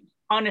 Right?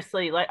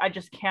 Honestly, like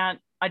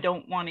I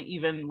don't want to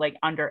even like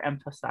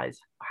underemphasize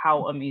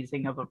how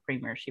amazing of a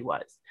premier she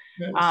was.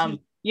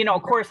 You know,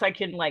 of course I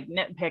can like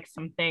nitpick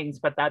some things,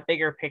 but that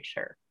bigger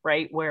picture,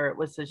 right? Where it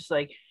was just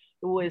like,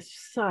 it was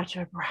such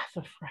a breath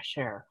of fresh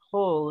air.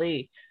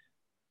 Holy.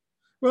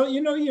 Well,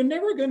 you know, you're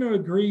never going to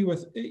agree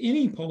with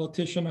any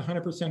politician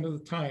 100% of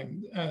the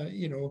time.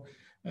 You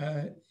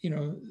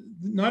know,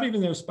 not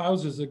even their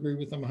spouses agree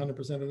with them 100%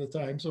 of the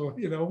time. So,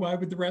 you know, why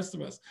would the rest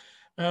of us?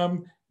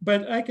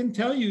 But I can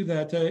tell you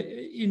that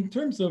in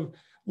terms of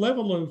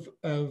level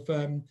of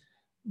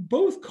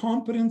both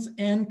competence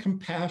and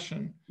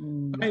compassion,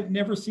 I've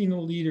never seen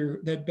a leader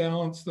that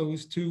balanced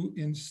those two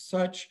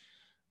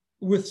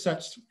with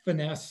such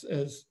finesse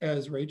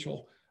as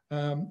Rachel.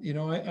 You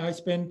know, I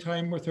spend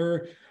time with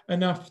her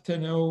enough to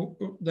know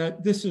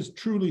that this is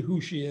truly who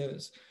she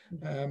is.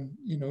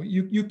 You know,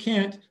 you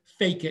can't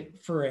fake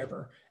it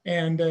forever.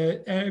 And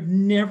I've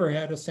never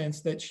had a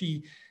sense that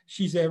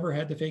she's ever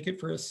had to fake it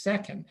for a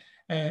second.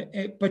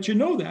 But you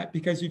know that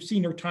because you've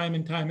seen her time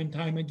and time and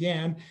time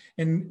again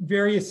in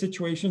various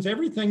situations,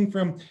 everything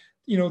from,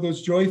 you know,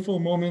 those joyful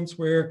moments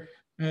where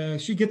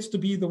she gets to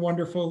be the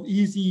wonderful,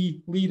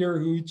 easy leader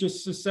who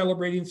just is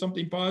celebrating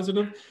something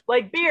positive.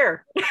 Like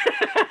beer.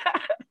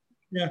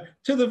 Yeah,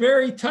 to the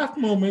very tough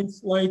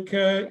moments like,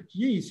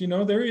 geez, you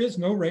know, there is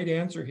no right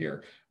answer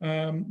here.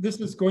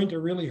 This is going to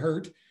really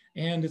hurt.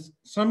 And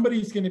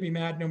somebody's going to be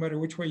mad no matter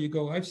which way you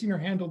go. I've seen her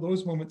handle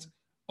those moments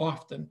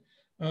often.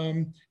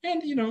 And,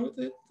 you know,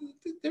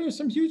 there were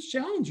some huge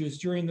challenges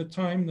during the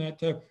time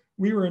that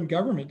we were in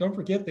government. Don't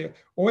forget the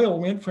oil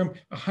went from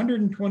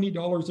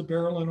 $120 a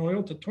barrel in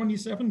oil to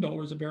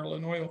 $27 a barrel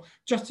in oil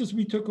just as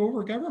we took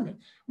over government.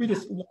 We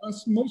just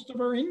lost most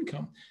of our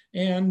income.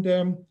 And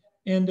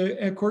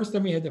of course,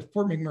 then we had the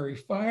Fort McMurray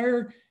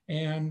fire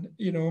and,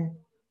 you know,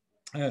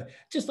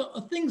 just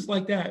things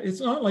like that.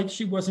 It's not like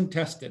she wasn't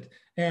tested,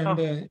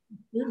 and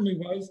certainly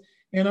was.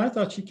 And I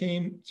thought she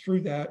came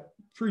through that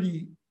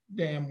pretty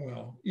damn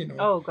well, you know.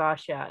 Oh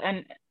gosh, yeah.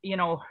 And you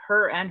know,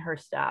 her and her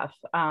staff.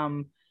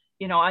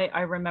 You know,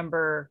 I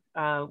remember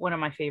one of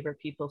my favorite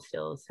people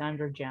still is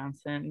Sandra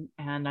Jansen,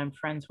 and I'm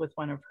friends with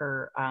one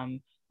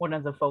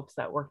of the folks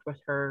that worked with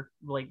her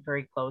like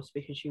very close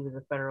because she was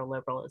a federal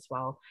Liberal as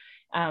well.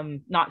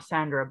 Not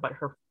Sandra, but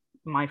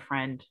my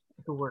friend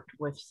who worked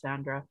with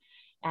Sandra.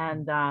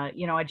 And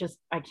you know, I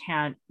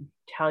can't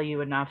tell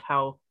you enough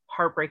how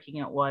heartbreaking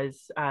it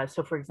was.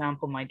 So for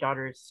example, my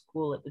daughter's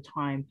school at the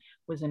time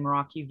was in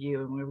Rocky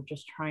View, and we were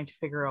just trying to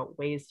figure out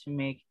ways to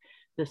make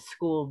the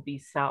school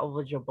be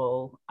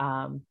salvageable,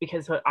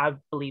 because I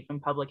believe in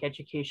public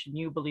education,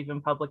 you believe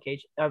in public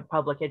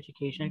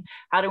education.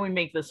 How do we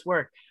make this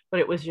work? But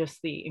it was just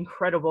the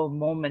incredible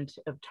moment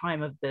of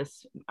time of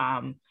this.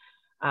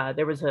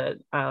 There was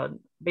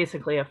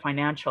basically a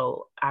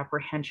financial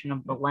apprehension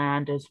of the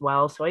land as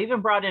well. So I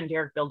even brought in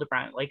Derek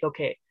Bilderbrand, like,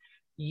 okay,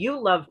 you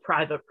love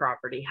private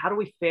property. How do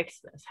we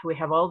fix this? We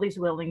have all these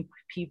willing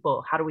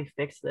people. How do we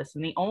fix this?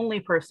 And the only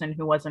person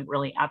who wasn't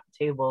really at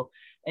the table,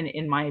 and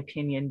in my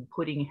opinion,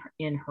 putting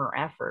in her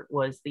effort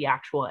was the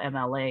actual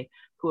MLA,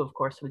 who of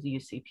course was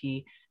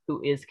UCP,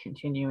 who is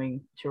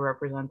continuing to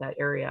represent that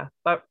area.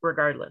 But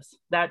regardless,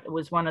 that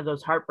was one of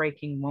those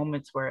heartbreaking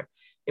moments where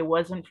it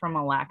wasn't from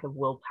a lack of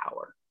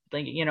willpower.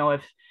 Like, you know,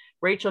 if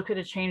Rachel could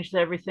have changed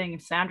everything,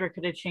 if Sandra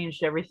could have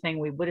changed everything,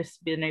 we would have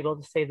been able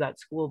to save that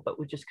school, but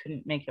we just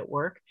couldn't make it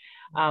work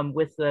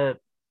with the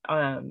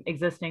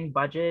existing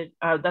budget.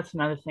 That's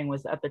another thing,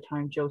 was at the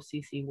time, Joe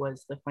Ceci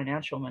was the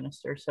financial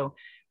minister. So,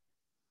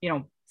 you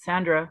know,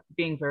 Sandra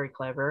being very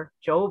clever,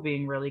 Joe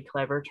being really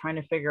clever, trying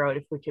to figure out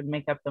if we could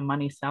make up the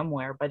money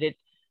somewhere. But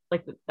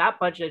that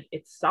budget,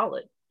 it's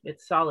solid.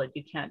 It's solid.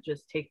 You can't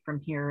just take from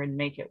here and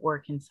make it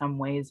work in some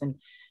ways and,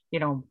 you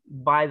know,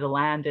 buy the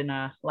land in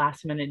a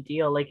last minute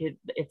deal. Like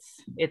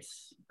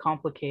it's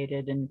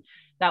complicated. And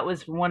that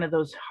was one of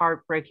those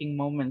heartbreaking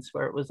moments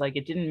where it was like,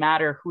 it didn't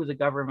matter who the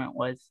government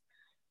was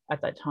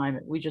at that time.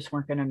 We just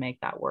weren't going to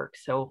make that work.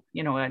 So,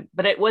 you know,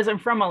 but it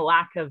wasn't from a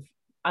lack of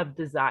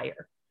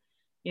desire.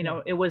 You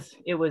know, it was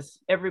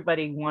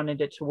everybody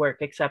wanted it to work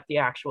except the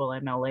actual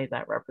MLA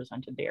that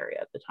represented the area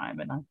at the time.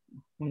 And I'm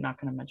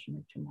not going to mention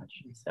her too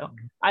much. So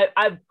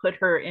I've put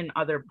her in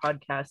other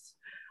podcasts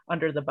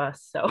under the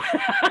bus. So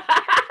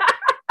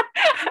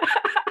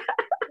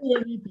you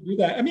don't need to do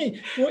that. I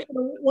mean,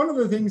 one of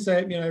the things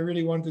that I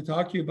really wanted to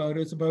talk to you about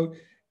is about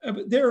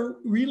there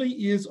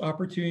really is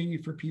opportunity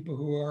for people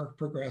who are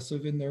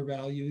progressive in their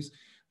values,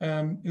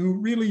 who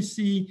really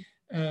see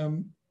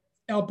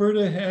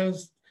Alberta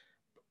has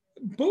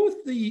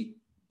both the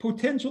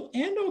potential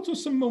and also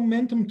some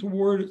momentum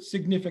toward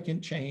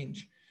significant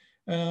change.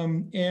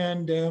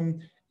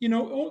 You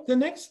know, the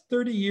next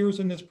 30 years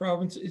in this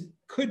province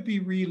could be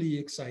really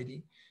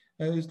exciting.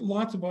 There's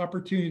lots of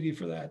opportunity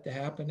for that to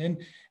happen.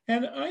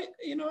 And I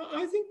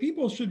think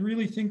people should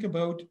really think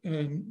about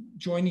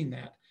joining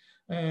that.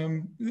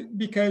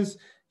 Because,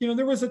 you know,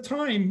 there was a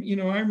time, you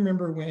know, I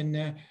remember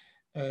when,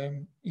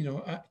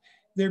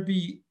 there'd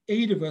be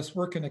 8 of us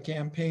working a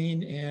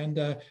campaign, and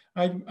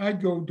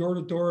I'd go door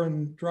to door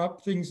and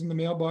drop things in the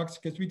mailbox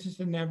because we just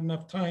didn't have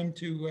enough time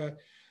to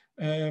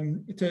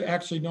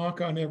actually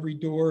knock on every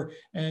door,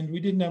 and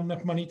we didn't have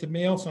enough money to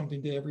mail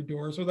something to every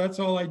door. So that's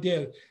all I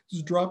did,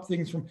 just drop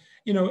things from,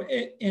 you know,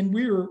 and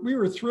we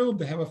were thrilled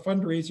to have a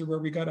fundraiser where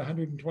we got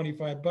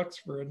 $125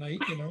 for a night,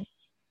 you know.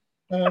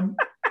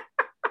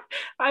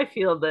 I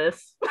feel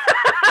this.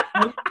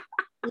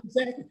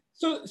 Exactly.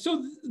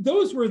 So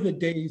those were the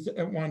days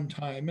at one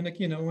time. And,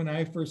 you know, when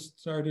I first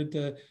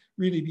started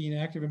really being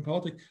active in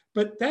politics,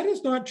 but that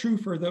is not true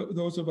for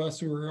those of us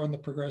who are on the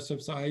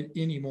progressive side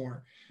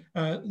anymore.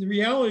 The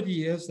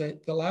reality is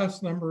that the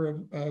last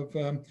number of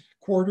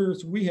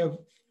quarters, we have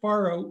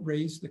far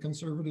outraised the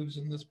Conservatives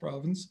in this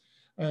province,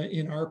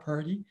 in our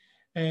party.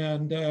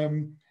 And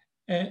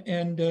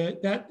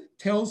that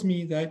tells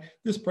me that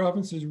this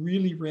province is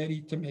really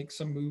ready to make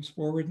some moves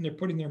forward, and they're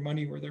putting their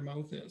money where their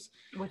mouth is.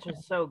 Which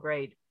is so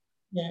great.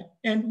 Yeah,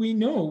 and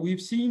we've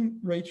seen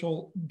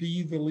Rachel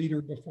be the leader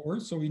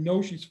before, so we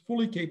know she's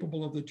fully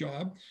capable of the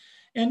job.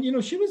 And, you know,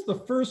 she was the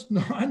first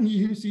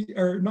non-UC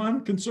or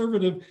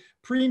non-conservative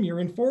premier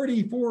in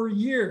 44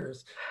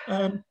 years.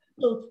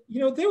 So,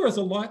 you know, there was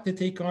a lot to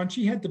take on.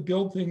 She had to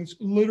build things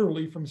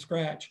literally from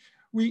scratch.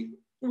 We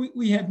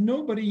had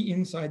nobody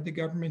inside the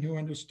government who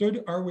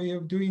understood our way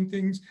of doing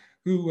things,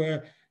 who,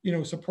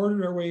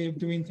 supported our way of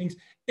doing things.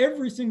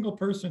 Every single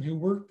person who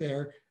worked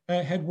there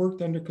had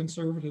worked under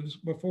Conservatives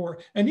before.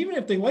 And even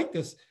if they liked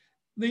us,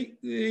 they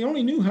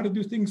only knew how to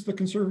do things the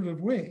Conservative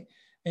way.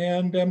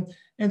 And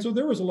so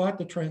there was a lot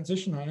to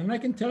transition on. And I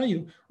can tell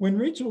you, when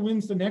Rachel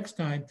wins the next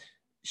time,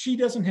 she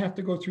doesn't have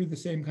to go through the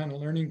same kind of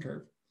learning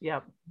curve.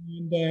 Yep.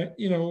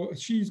 And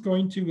she's just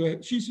going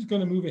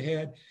to move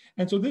ahead.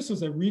 And so this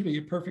is really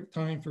a perfect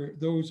time for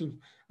those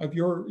of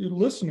your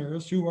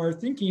listeners who are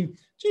thinking,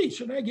 gee,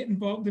 should I get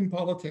involved in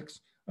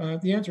politics?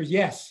 The answer is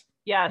yes.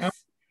 Yes.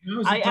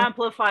 I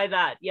amplify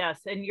that.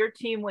 Yes. And your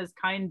team was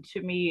kind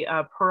to me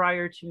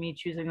prior to me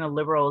choosing the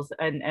Liberals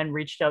and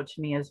reached out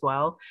to me as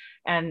well.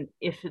 And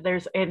if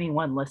there's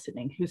anyone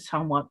listening who's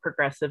somewhat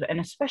progressive, and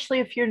especially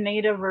if you're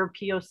Native or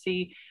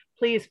POC,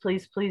 please,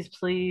 please, please,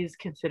 please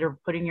consider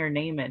putting your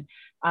name in.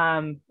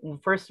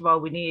 First of all,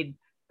 we need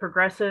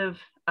progressive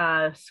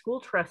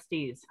school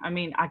trustees. I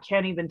mean, I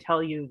can't even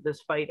tell you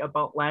this fight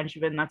about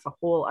Langevin. That's a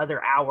whole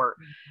other hour.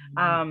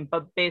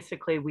 But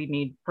basically, we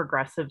need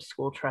progressive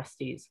school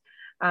trustees.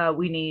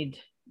 We need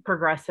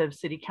progressive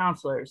city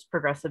councilors,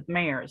 progressive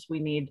mayors. We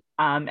need,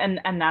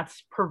 and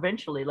that's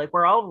provincially. Like,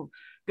 we're all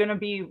going to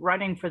be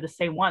running for the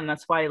same one.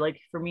 That's why, like,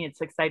 for me,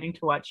 it's exciting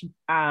to watch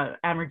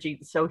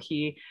Amarjeet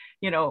Sohi,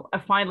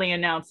 finally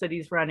announced that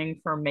he's running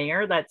for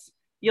mayor. That's,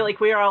 like,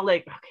 we are all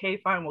like, okay,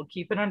 fine, we'll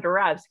keep it under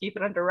wraps.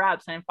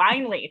 And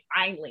finally,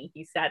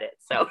 he said it.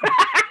 So,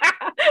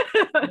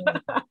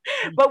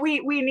 but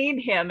we need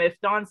him if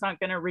Don's not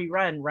going to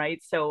rerun,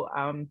 right? So,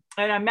 and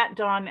I met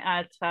Don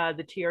at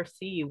the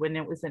TRC when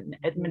it was in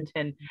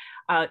Edmonton.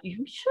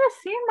 You should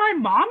have seen my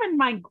mom and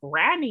my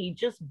granny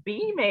just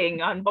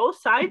beaming on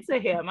both sides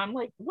of him. I'm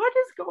like, what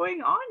is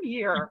going on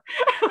here?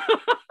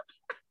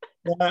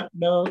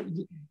 No,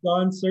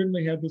 Don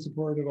certainly had the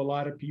support of a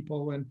lot of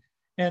people.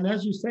 And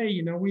as you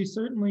say, we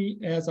certainly,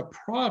 as a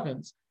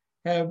province,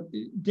 have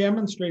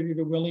demonstrated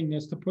a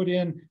willingness to put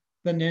in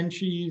the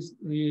Nenshis,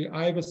 the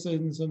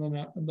Ivesons,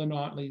 and the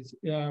Notleys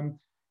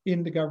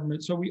in the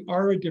government. So we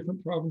are a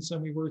different province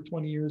than we were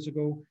 20 years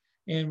ago,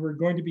 and we're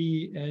going to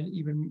be an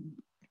even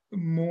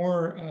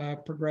more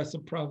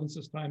progressive province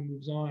as time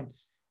moves on.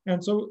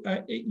 And so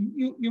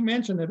you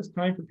mentioned that it's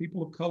time for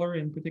people of color,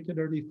 and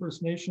particularly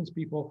First Nations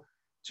people,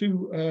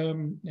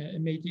 and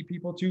Métis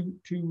people, to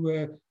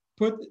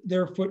put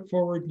their foot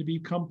forward to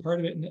become part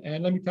of it.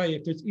 And let me tell you,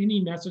 if there's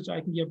any message I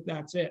can give,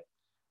 that's it.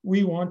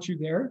 We want you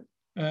there.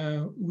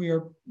 We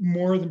are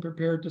more than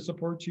prepared to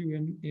support you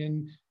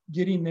in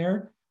getting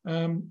there.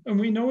 And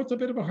we know it's a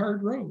bit of a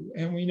hard road.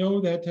 And we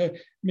know that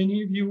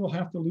many of you will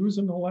have to lose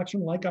an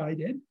election like I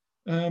did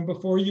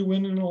before you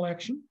win an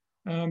election.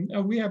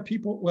 And we have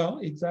people, well,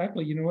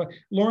 exactly.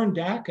 Lauren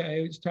Dack,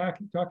 I was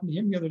talking to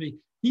him the other day.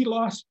 He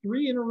lost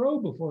 3 in a row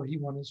before he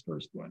won his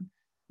first one,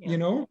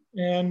 and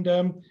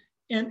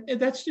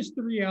that's just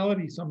the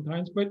reality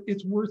sometimes, but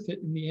it's worth it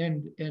in the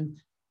end.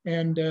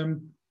 And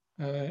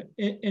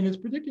it's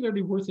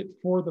particularly worth it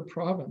for the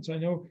province. I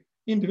know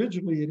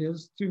individually it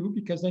is too,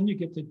 because then you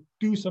get to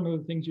do some of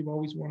the things you've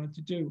always wanted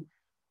to do.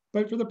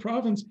 But for the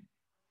province,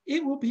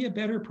 it will be a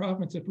better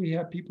province if we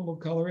have people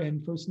of color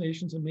and First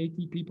Nations and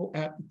Métis people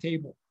at the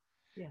table.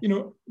 Yeah.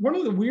 One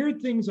of the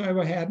weird things I've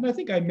had, and I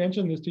think I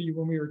mentioned this to you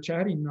when we were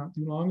chatting not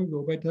too long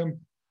ago, but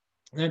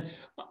and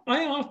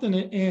I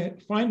often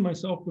find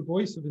myself the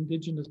voice of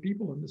Indigenous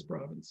people in this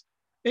province.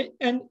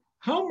 And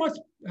how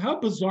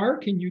bizarre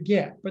can you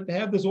get, but to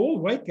have this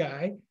old white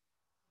guy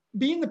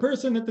being the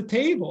person at the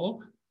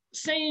table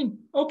saying,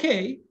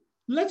 okay,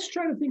 let's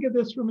try to think of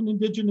this from an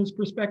Indigenous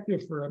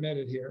perspective for a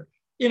minute here.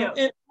 And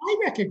I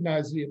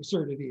recognize the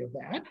absurdity of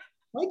that.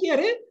 I get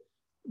it,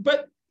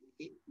 but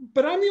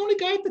I'm the only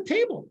guy at the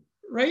table,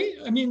 right?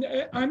 I mean,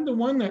 I'm the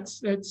one that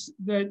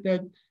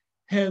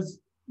has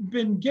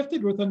been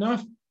gifted with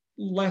enough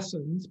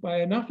lessons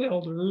by enough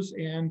elders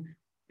and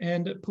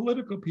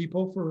political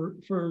people for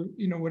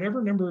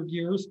whatever number of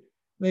years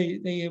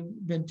they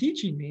have been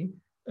teaching me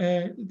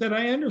that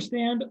I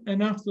understand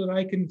enough that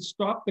I can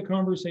stop the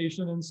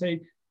conversation and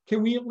say,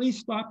 can we at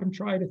least stop and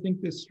try to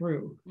think this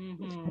through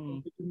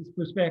from this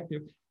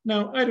perspective?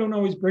 Now, I don't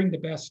always bring the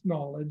best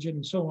knowledge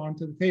and so on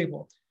to the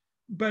table,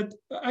 but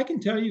I can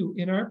tell you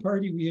in our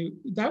party,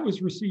 that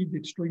was received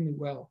extremely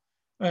well.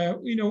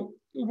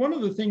 One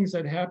of the things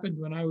that happened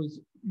when I was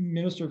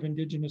Minister of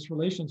Indigenous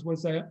Relations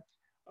was that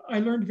I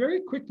learned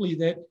very quickly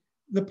that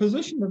the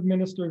position of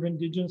Minister of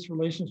Indigenous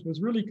Relations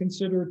was really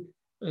considered,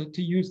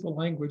 to use the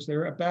language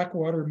there, a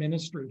backwater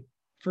ministry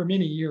for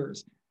many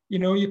years.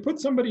 You put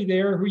somebody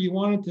there who you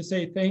wanted to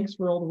say thanks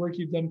for all the work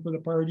you've done for the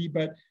party,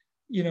 but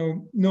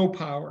no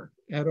power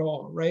at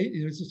all, right?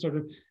 It's just sort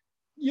of,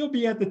 you'll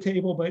be at the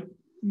table, but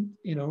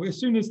as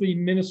soon as the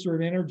Minister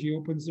of Energy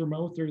opens their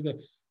mouth or the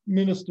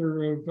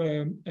Minister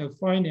of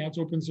Finance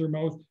opens their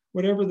mouth,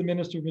 whatever the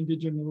Minister of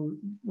Indigenous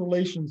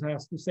Relations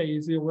has to say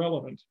is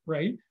irrelevant,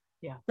 right?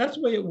 Yeah. That's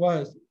the way it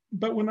was.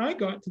 But when I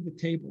got to the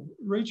table,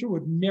 Rachel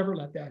would never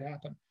let that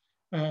happen.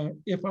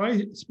 If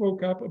I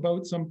spoke up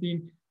about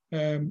something,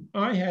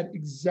 I had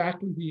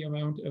exactly the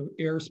amount of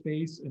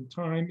airspace and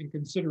time and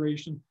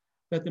consideration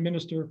that the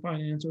Minister of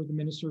Finance or the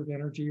Minister of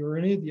Energy or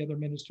any of the other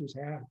ministers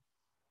had.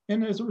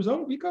 And as a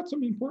result, we got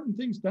some important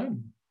things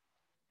done.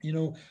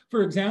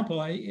 For example,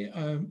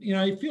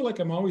 I feel like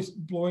I'm always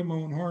blowing my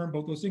own horn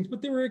about those things,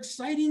 but there were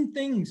exciting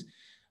things.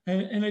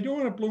 And I don't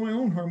want to blow my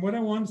own horn. What I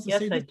want is to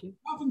say that the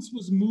province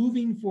was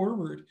moving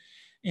forward.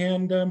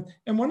 And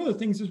one of the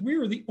things is we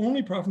were the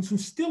only province, and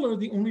still are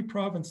the only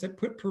province, that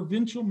put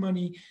provincial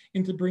money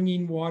into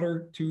bringing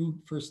water to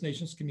First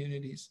Nations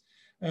communities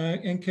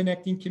and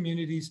connecting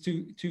communities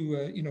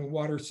to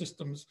water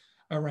systems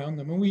around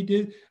them. And we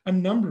did a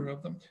number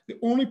of them. The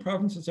only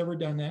province that's ever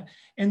done that.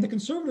 And the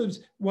Conservatives,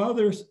 while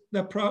there's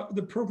the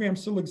program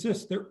still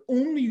exists, they're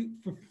only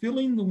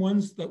fulfilling the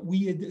ones that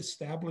we had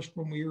established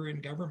when we were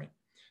in government.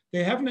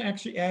 They haven't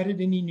actually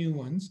added any new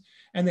ones,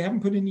 and they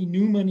haven't put any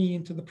new money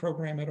into the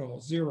program at all,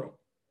 zero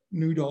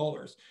new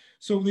dollars.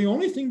 So the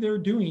only thing they're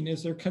doing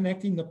is they're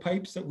connecting the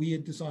pipes that we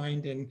had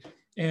designed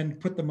and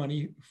put the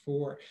money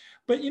for.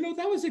 But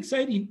that was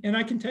exciting. And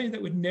I can tell you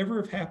that would never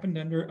have happened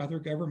under other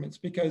governments,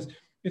 because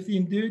if the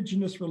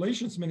Indigenous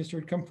Relations Minister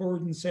had come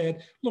forward and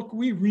said, look,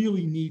 we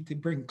really need to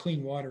bring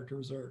clean water to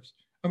reserves.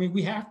 I mean,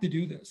 we have to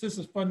do this. This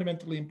is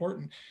fundamentally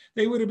important.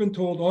 They would have been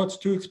told, oh, it's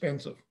too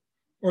expensive,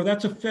 or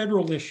that's a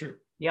federal issue.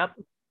 Yep.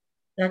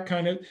 That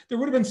kind of, there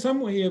would have been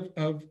some way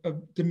of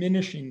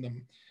diminishing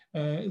them,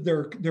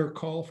 their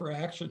call for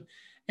action.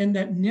 And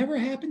that never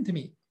happened to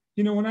me.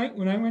 When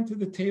I went to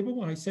the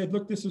table, I said,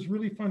 look, this is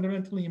really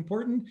fundamentally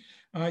important.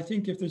 I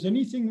think if there's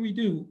anything we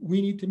do,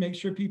 we need to make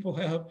sure people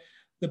have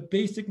the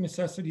basic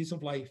necessities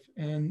of life,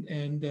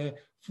 and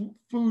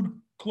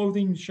food,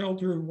 clothing,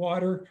 shelter,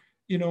 water,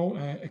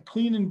 a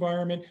clean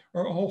environment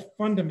are all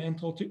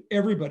fundamental to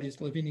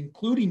everybody's living,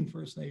 including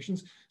First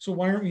Nations. So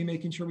why aren't we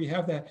making sure we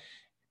have that?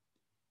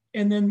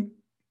 And then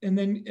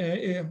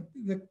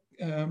the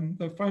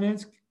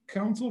Finance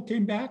Council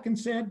came back and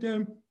said,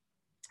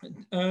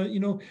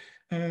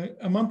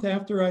 a month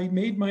after I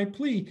made my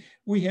plea,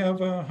 we have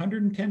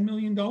 $110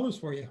 million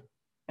for you.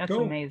 That's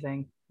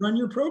amazing. Run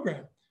your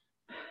program.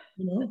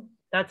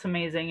 That's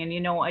amazing.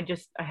 And I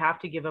have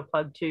to give a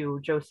plug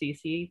to Joe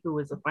Ceci, who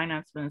was the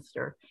finance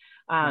minister,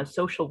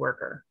 social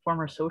worker,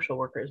 former social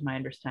worker is my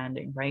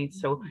understanding, right?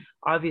 So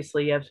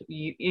obviously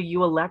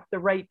you elect the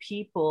right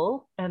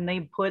people and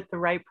they put the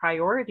right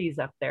priorities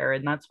up there,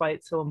 and that's why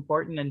it's so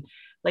important. And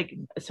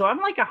so I'm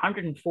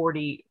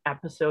 140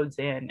 episodes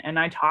in, and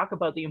I talk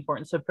about the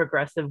importance of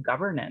progressive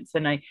governance.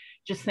 And I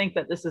just think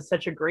that this is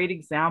such a great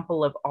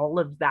example of all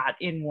of that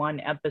in one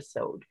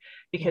episode,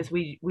 because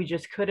we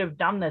just could have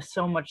done this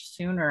so much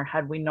sooner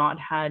had we not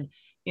had,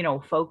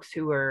 folks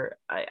who are,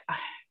 I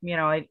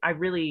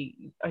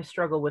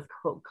struggle with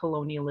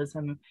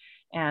colonialism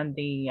and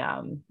the,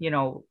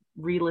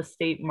 real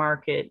estate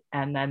market,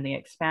 and then the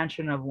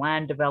expansion of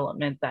land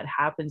development that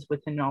happens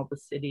within all the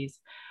cities.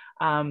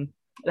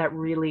 That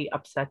really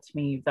upsets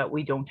me that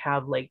we don't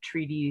have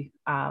treaty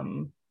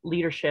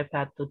leadership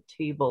at the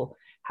table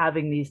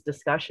having these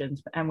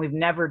discussions, and we've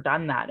never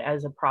done that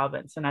as a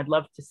province. And I'd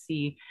love to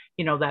see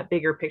that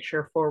bigger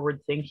picture,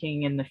 forward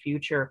thinking in the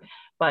future,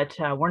 but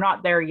we're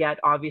not there yet.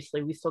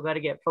 Obviously, we still got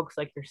to get folks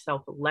like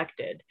yourself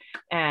elected,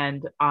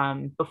 and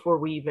before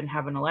we even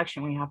have an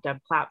election, we have to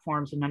have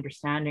platforms and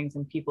understandings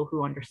and people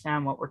who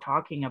understand what we're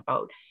talking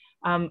about.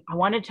 I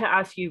wanted to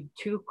ask you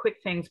two quick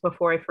things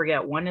before I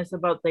forget. One is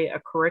about the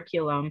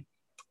curriculum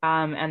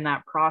and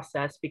that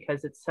process,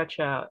 because it's such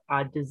a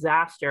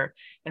disaster.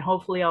 And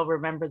hopefully I'll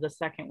remember the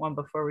second one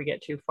before we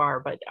get too far.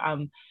 But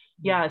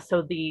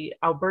so the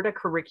Alberta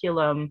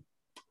curriculum,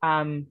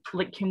 can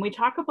we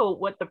talk about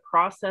what the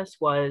process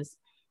was,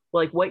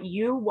 what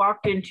you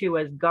walked into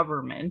as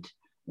government,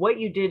 what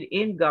you did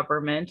in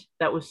government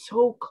that was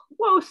so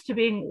close to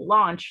being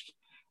launched,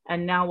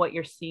 and now what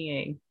you're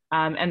seeing?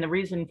 And the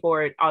reason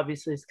for it,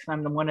 obviously, is because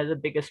I'm one of the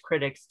biggest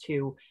critics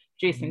to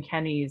Jason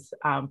Kenney's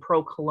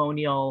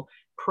pro-colonial,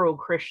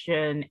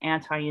 pro-Christian,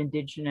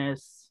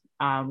 anti-Indigenous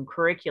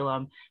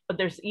curriculum. But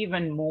there's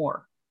even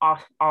more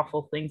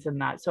awful things in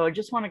that. So I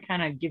just want to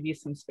kind of give you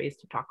some space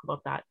to talk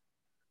about that.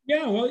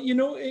 Yeah, well,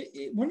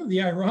 one of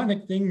the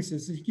ironic things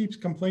is he keeps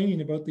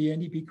complaining about the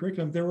NDP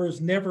curriculum. There was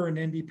never an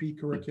NDP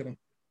curriculum.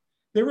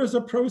 There was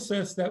a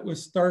process that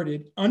was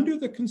started under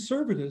the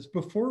Conservatives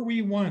before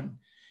we won.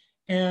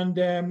 And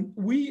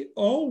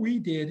all we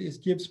did is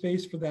give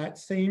space for that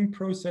same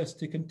process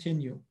to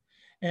continue.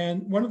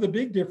 And one of the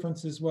big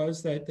differences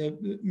was that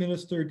the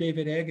Minister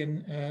David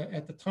Eggen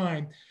at the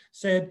time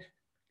said,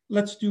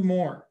 let's do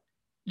more.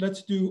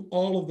 Let's do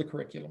all of the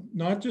curriculum,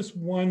 not just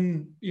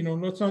one,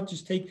 let's not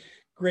just take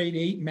grade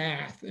 8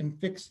 math and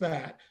fix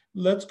that.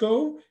 Let's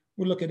go,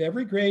 we'll look at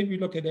every grade, we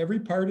look at every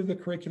part of the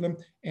curriculum,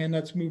 and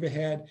let's move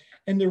ahead.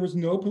 And there was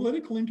no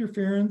political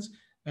interference.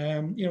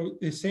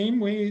 The same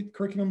way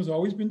curriculum has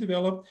always been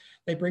developed.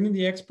 They bring in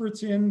the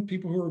experts in,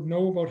 people who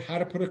know about how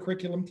to put a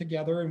curriculum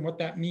together and what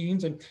that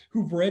means, and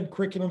who've read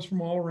curriculums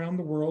from all around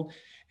the world,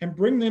 and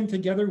bring them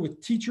together with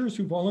teachers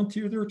who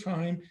volunteer their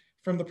time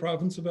from the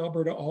province of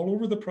Alberta, all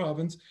over the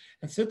province,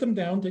 and sit them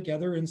down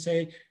together and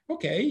say,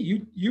 okay,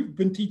 you've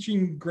been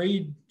teaching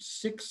grade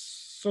 6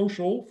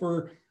 social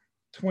for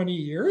 20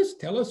 years.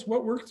 Tell us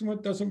what works and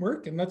what doesn't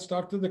work. And let's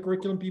talk to the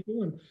curriculum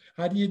people. And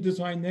how do you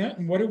design that?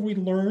 And what have we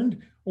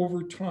learned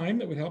over time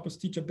that would help us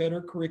teach a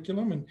better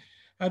curriculum? And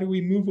how do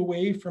we move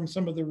away from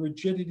some of the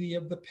rigidity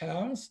of the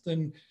past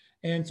and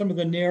some of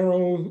the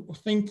narrow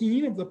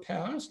thinking of the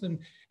past and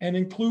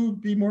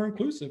be more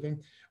inclusive?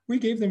 And we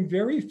gave them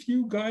very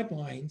few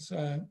guidelines,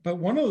 but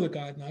one of the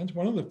guidelines,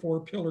 one of the 4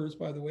 pillars,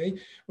 by the way,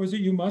 was that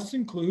you must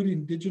include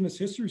Indigenous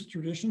histories,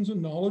 traditions,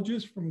 and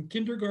knowledges from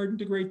kindergarten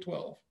to grade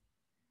 12.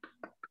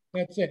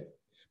 That's it.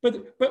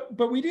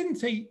 But we didn't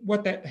say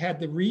what that had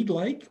to read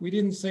like. We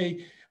didn't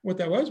say what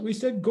that was. We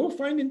said, go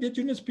find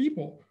Indigenous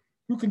people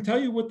who can tell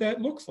you what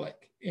that looks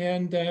like.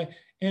 And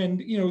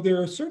you know, there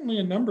are certainly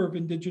a number of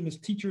Indigenous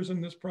teachers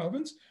in this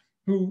province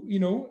who, you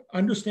know,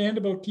 understand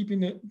about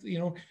keeping it, you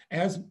know,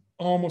 as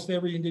almost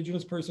every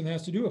Indigenous person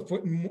has to do, a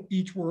foot in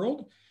each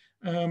world.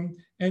 And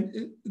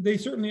they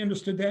certainly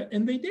understood that,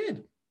 and they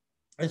did.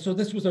 And so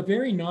this was a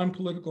very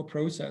non-political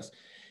process.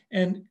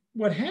 And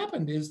what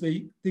happened is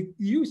the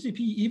UCP,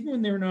 even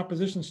when they were in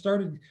opposition,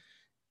 started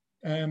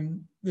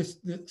telling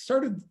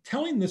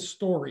this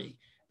story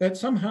that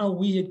somehow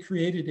we had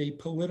created a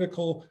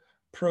political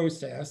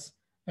process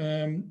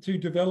to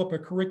develop a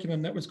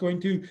curriculum that was going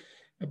to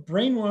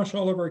brainwash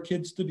all of our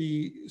kids to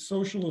be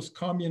socialist,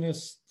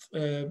 communist,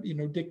 you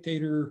know,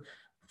 dictator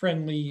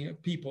friendly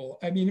people.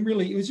 I mean,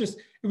 really, it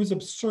was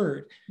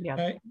absurd.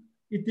 Yeah.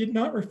 It did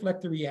not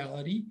reflect the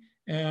reality.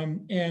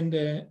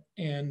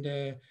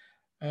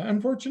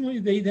 Unfortunately,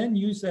 they then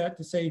used that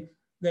to say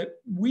that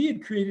we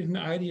had created an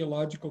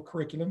ideological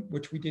curriculum,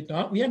 which we did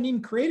not. We hadn't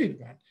even created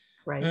one.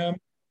 Right.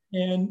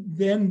 And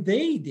then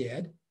they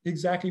did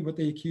exactly what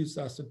they accused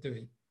us of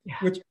doing,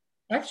 which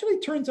actually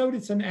turns out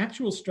it's an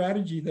actual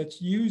strategy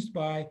that's used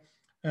by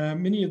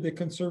many of the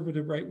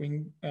conservative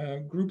right-wing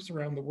groups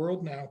around the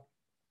world now.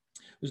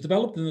 It was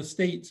developed in the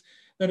States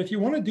that if you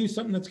want to do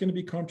something that's going to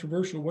be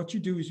controversial, what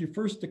you do is you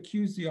first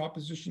accuse the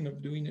opposition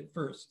of doing it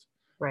first.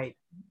 Right.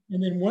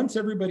 And then once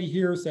everybody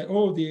hears that,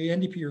 oh, the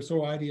NDP are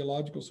so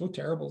ideological, so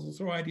terrible,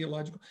 so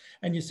ideological,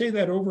 and you say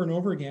that over and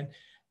over again,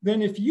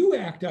 then if you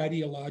act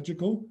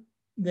ideological,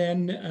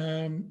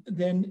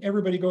 then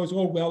everybody goes,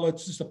 oh, well,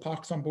 it's just a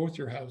pox on both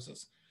your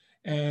houses.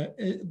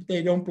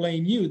 They don't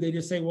blame you. They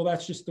just say, well,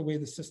 that's just the way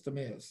the system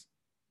is,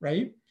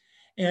 right?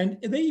 And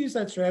they use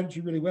that strategy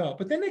really well.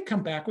 But then they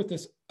come back with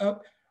this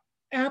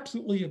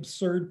absolutely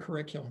absurd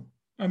curriculum.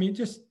 I mean,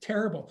 just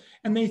terrible.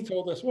 And they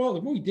told us,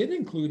 well, we did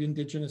include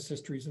Indigenous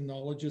histories and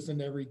knowledges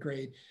in every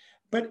grade.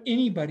 But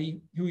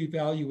anybody who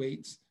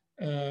evaluates,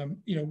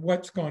 you know,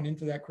 what's gone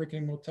into that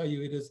curriculum will tell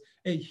you it is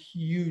a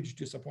huge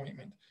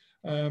disappointment.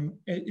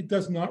 It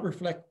does not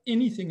reflect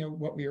anything of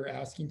what we are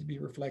asking to be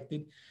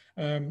reflected.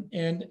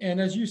 And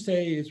as you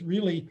say, is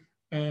really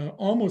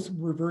almost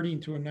reverting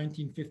to a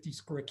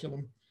 1950s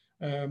curriculum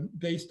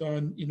based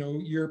on, you know,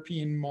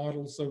 European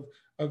models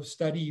of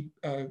study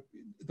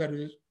that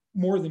is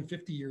more than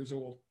 50 years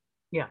old.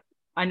 Yeah,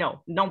 I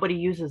know. Nobody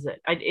uses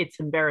it. It's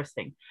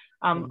embarrassing.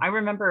 I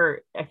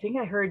remember, I think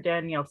I heard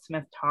Danielle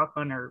Smith talk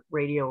on her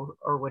radio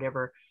or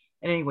whatever.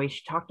 And anyway,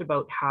 she talked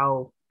about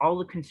how all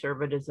the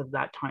conservatives of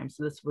that time,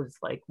 so this was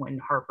like when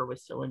Harper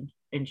was still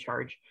in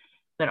charge,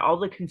 that all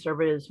the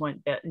conservatives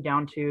went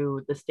down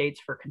to the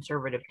States for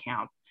conservative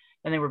camp.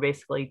 And they were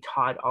basically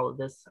taught all of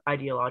this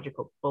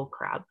ideological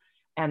bullcrap.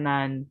 And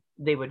then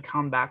they would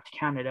come back to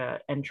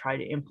Canada and try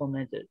to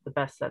implement it the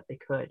best that they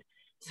could.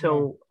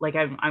 So like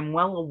I'm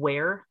well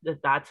aware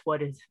that that's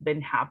what has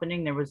been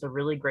happening. There was a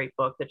really great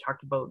book that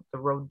talked about the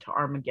road to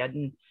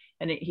Armageddon,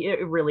 and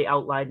it really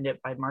outlined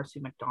it by Marcy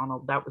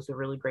McDonald. That was a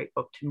really great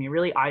book to me,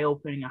 really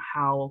eye-opening of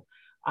how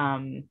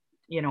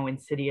you know,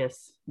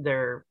 insidious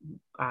their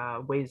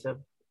ways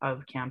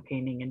of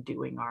campaigning and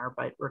doing are.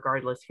 But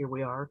regardless, here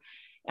we are.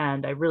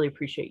 And I really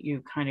appreciate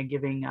you kind of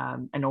giving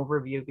an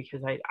overview,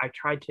 because I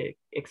tried to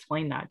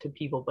explain that to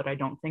people, but I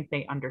don't think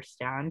they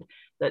understand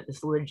that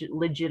this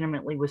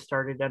legitimately was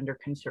started under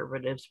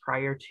conservatives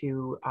prior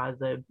to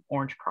the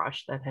Orange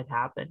Crush that had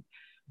happened.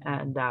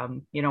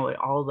 And, you know,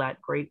 all that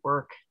great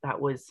work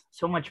that was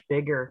so much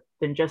bigger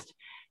than just,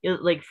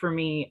 like for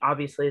me,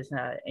 obviously as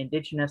an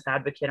Indigenous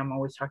advocate, I'm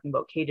always talking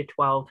about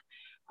K-12.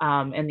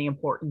 And the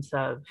importance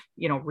of,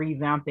 you know,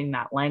 revamping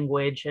that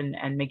language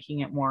and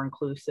making it more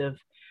inclusive.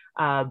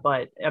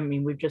 But I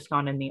mean, we've just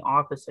gone in the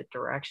opposite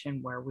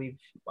direction where we've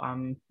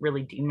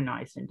really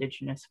demonized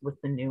Indigenous with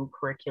the new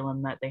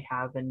curriculum that they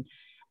have. And,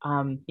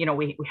 you know,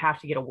 we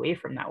have to get away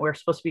from that. We're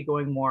supposed to be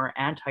going more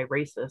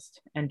anti-racist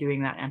and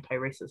doing that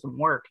anti-racism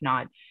work,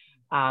 not,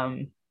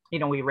 you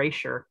know,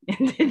 erasure,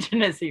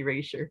 Indigenous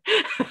erasure.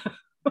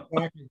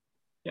 Exactly.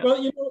 Yeah.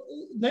 Well, you know,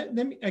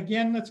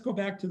 again, let's go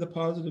back to the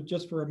positive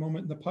just for a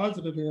moment. The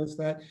positive is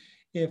that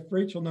if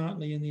Rachel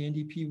Notley and the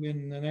NDP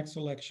win the next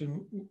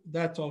election,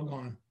 that's all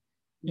gone.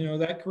 You know,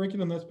 that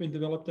curriculum that's been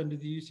developed under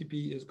the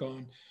UCP is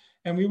gone.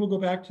 And we will go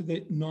back to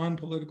the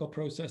non-political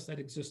process that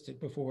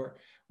existed before,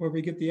 where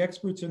we get the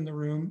experts in the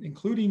room,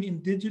 including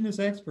Indigenous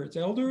experts,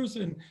 elders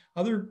and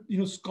other, you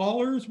know,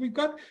 scholars. We've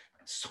got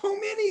so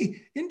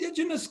many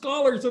Indigenous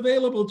scholars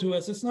available to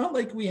us. It's not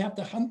like we have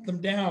to hunt them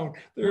down.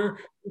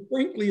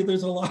 Frankly,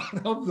 there's a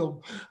lot of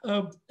them.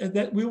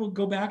 That we will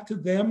go back to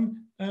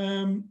them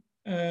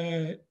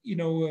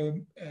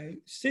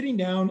sitting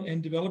down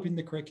and developing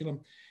the curriculum,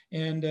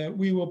 and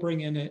we will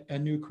bring in a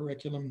new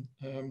curriculum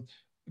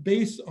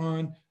based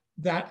on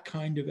that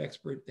kind of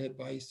expert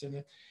advice.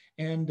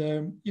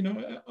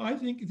 I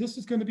think this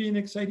is going to be an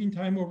exciting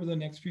time over the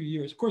next few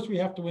years. Of course, we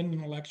have to win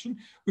an election,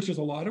 which is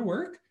a lot of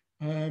work.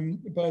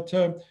 But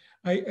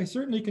I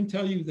certainly can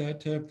tell you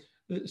that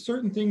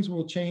certain things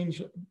will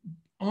change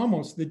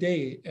almost the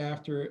day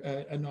after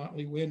a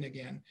Notley win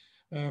again,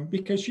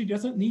 because she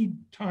doesn't need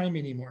time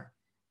anymore.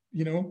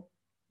 Nope.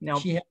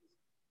 She has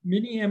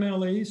many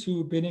MLAs who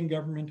have been in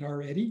government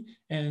already,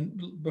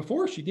 and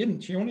before she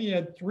didn't. She only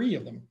had 3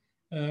 of them.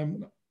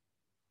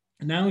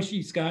 Now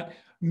she's got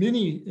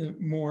many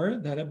more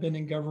that have been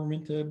in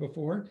government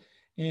before,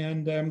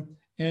 and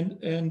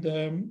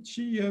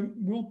she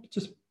will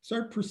just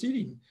start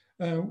proceeding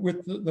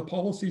with the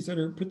policies that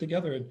are put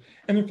together.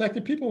 And in fact,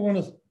 if people want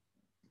to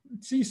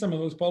see some of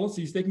those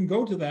policies, they can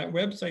go to that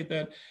website,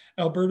 that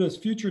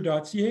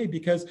albertasfuture.ca,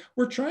 because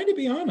we're trying to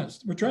be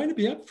honest. We're trying to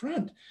be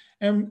upfront.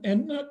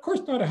 And of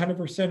course, not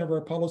 100% of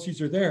our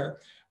policies are there,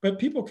 but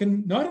people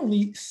can not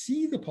only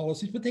see the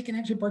policies, but they can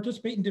actually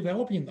participate in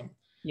developing them.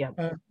 Yeah.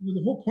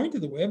 The whole point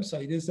of the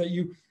website is that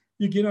you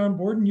get on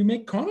board and you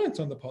make comments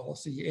on the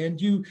policy, and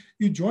you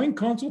join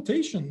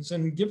consultations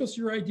and give us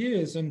your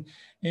ideas, and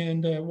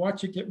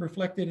watch it get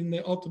reflected in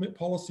the ultimate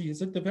policy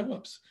as it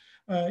develops.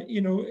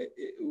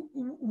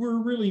 We're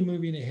really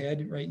moving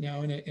ahead right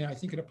now, and I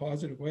think in a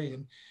positive way.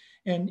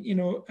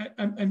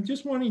 I'm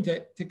just wanting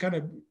to kind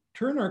of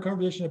turn our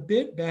conversation a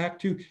bit back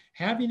to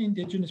having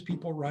Indigenous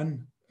people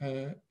run,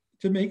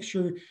 to make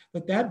sure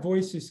that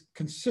voice is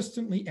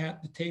consistently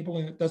at the table,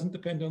 and it doesn't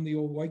depend on the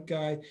old white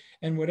guy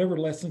and whatever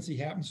lessons he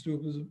happens to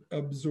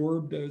have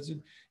absorbed as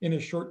in a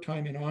short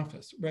time in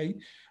office, right?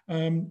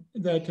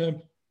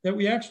 That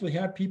we actually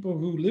have people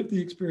who live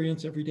the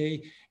experience every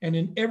day, and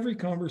in every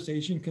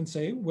conversation can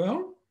say,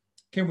 well,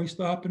 can we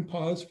stop and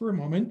pause for a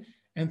moment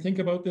and think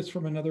about this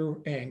from another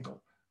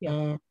angle?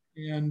 Yeah.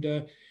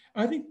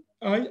 I think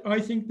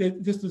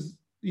that this is,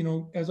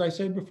 as I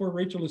said before,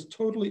 Rachel is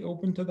totally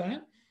open to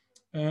that.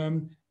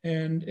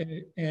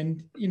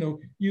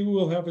 You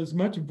will have as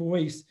much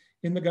voice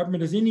in the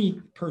government as any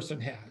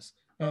person has.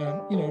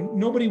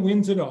 Nobody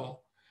wins it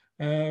all.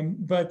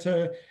 But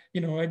I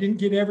didn't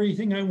get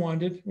everything I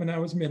wanted when I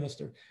was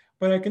minister.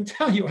 But I can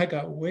tell you, I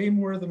got way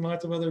more than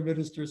lots of other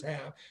ministers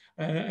have.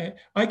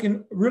 I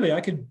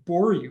could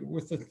bore you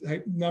with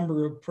the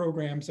number of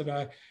programs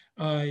that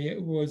I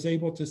was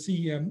able to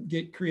see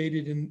get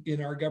created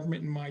in our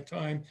government in my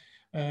time.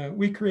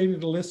 We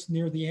created a list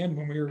near the end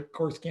when we were, of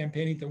course,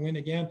 campaigning to win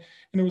again.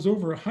 And it was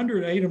over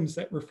 100 items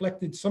that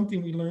reflected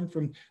something we learned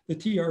from the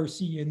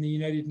TRC and the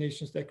United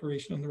Nations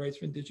Declaration on the Rights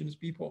of Indigenous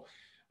People.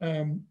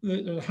 There's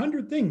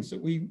 100 things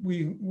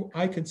that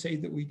I could say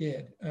that we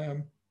did.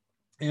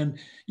 And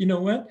you know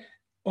what?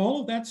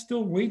 All of that's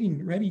still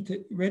waiting, ready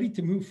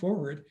to move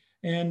forward,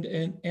 and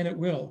it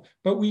will.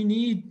 But we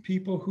need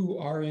people who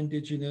are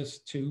Indigenous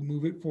to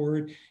move it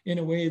forward in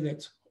a way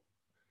that's,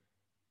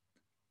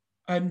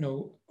 I don't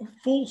know,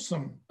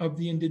 fulsome of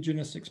the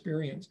Indigenous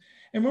experience.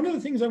 And one of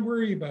the things I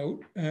worry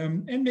about,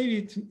 and maybe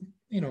it's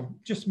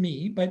just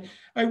me, but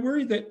I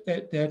worry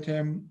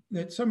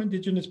that some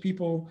Indigenous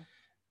people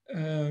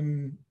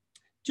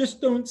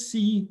just don't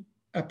see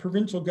a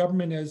provincial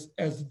government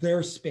as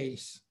their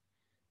space.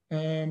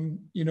 If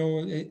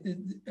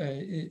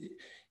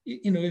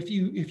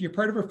you're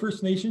part of a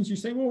First Nations, you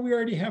say, well, we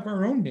already have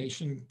our own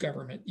nation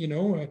government.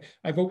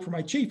 I vote for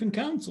my chief and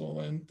council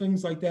and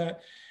things like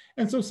that.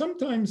 And so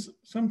sometimes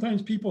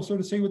people sort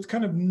of say, well, it's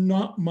kind of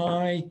not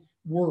my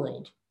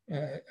world.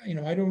 I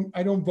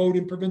don't vote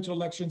in provincial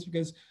elections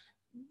because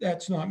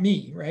that's not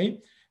me, right?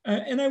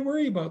 And I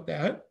worry about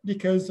that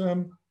because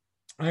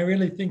I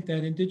really think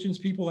that Indigenous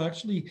people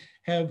actually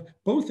have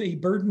both a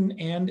burden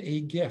and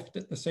a gift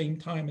at the same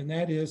time. And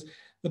that is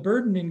the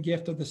burden and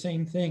gift of the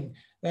same thing.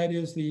 That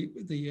is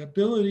the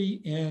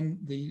ability and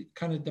the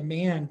kind of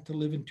demand to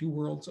live in 2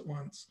 worlds at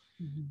once.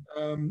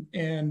 Mm-hmm.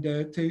 And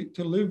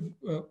to live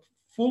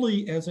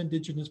fully as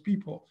Indigenous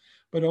people,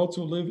 but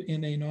also live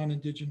in a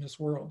non-Indigenous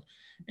world.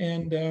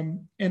 And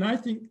I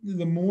think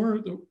the more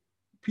the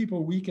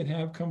people we can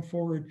have come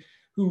forward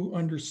who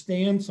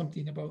understand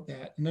something about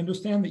that and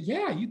understand that,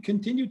 yeah, you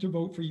continue to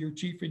vote for your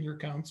chief and your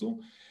council,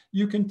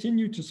 you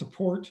continue to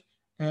support,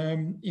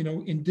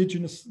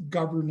 Indigenous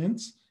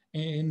governance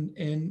and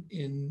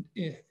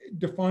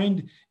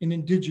defined in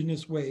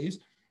Indigenous ways,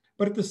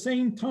 but at the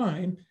same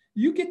time,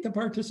 you get to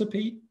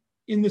participate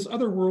in this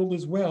other world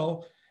as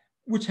well,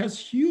 which has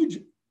huge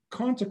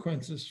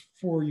consequences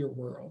for your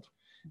world.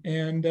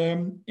 And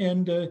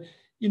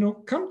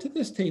come to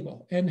this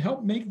table and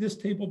help make this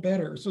table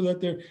better so that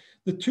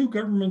the 2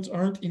 governments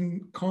aren't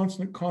in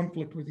constant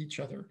conflict with each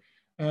other.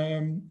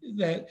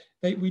 That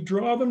we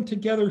draw them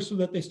together so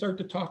that they start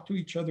to talk to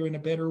each other in a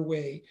better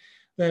way,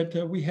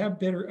 that we have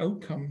better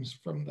outcomes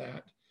from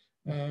that.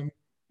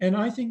 And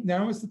I think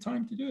now is the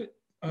time to do it.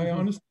 I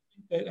honestly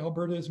think that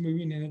Alberta is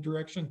moving in a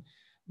direction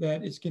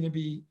that is going to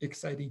be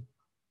exciting.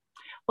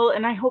 Well,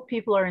 and I hope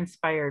people are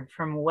inspired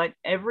from what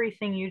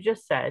everything you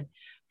just said,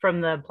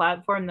 from the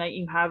platform that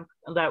you have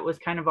that was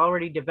kind of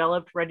already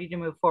developed, ready to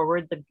move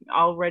forward,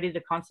 already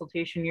the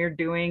consultation you're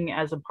doing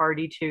as a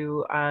party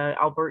to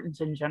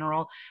Albertans in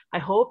general. I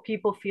hope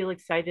people feel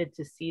excited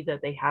to see that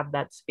they have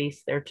that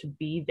space there to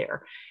be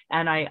there.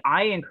 And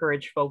I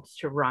encourage folks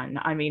to run.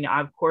 I mean,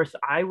 of course,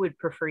 I would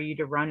prefer you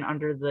to run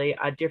under the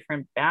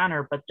different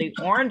banner, but the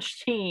Orange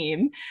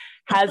team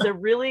has a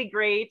really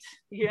great,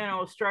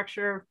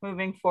 structure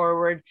moving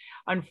forward.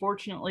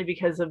 Unfortunately,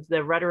 because of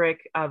the rhetoric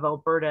of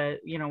Alberta,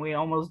 we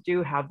almost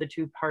do have the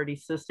two-party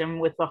system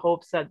with the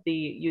hopes that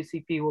the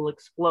UCP will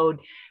explode.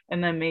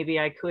 And then maybe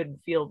I could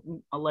feel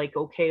like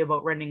okay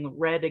about running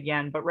red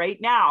again. But right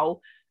now,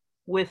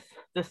 with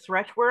the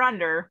threat we're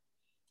under,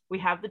 we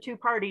have the two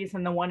parties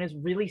and the one is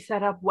really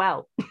set up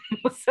well.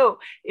 So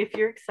if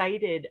you're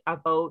excited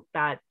about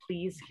that,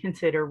 please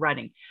consider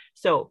running.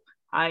 So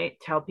I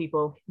tell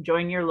people,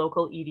 join your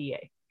local EDA,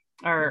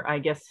 or I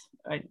guess,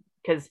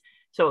 because,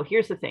 so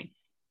here's the thing.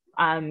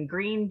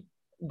 Green,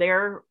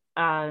 they're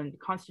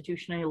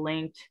constitutionally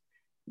linked.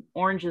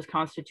 Orange is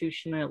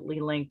constitutionally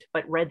linked,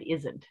 but red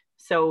isn't.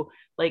 So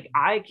like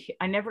I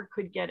never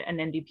could get an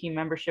NDP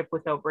membership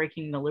without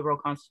breaking the Liberal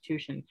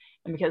Constitution.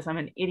 And because I'm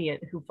an idiot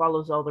who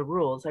follows all the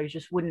rules, I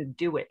just wouldn't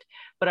do it.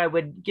 But I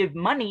would give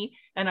money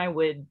and I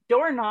would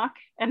door knock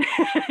and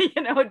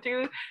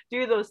do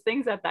those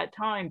things at that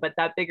time. But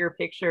that bigger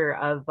picture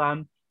of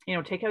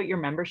take out your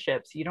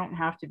memberships. You don't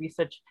have to be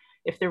such.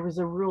 If there was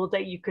a rule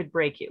that you could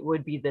break, it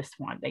would be this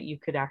one, that you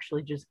could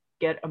actually just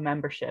get a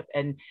membership.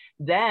 And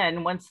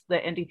then once the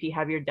NDP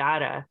have your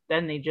data,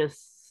 then they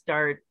just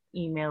start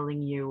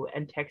emailing you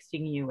and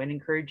texting you and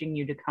encouraging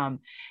you to come.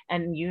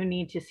 And you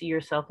need to see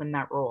yourself in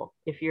that role.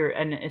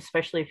 And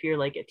especially if you're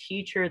like a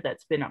teacher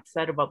that's been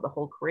upset about the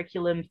whole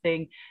curriculum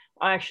thing.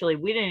 Actually,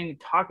 we didn't even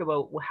talk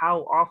about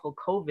how awful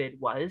COVID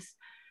was.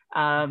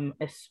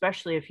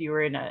 Especially if you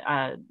were in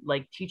a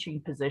like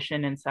teaching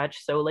position and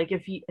such. So like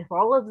if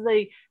all of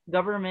the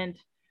government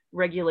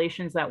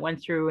regulations that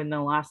went through in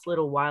the last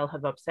little while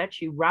have upset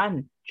you,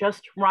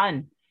 just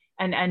run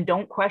and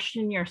don't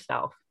question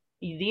yourself.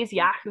 These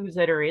yahoos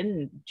that are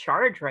in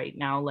charge right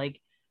now, like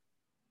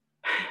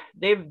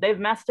they've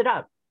messed it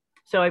up.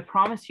 So I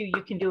promise you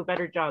can do a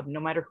better job no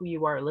matter who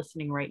you are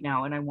listening right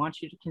now. And I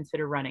want you to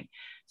consider running.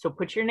 So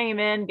put your name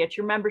in, get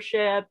your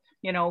membership,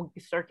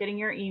 start getting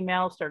your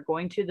email, start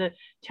going to the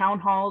town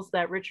halls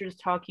that Richard's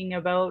talking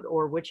about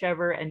or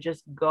whichever, and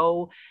just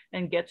go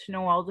and get to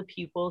know all the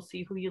people,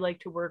 see who you like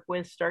to work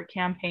with, start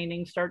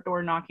campaigning, start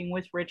door knocking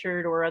with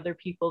Richard or other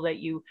people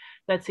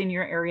that's in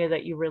your area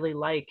that you really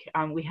like.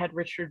 We had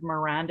Richard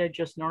Miranda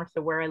just north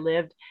of where I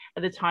lived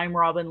at the time,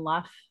 Robin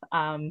Luff,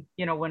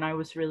 when I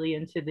was really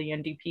into the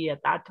NDP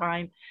at that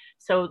time.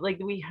 So like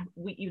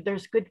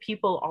there's good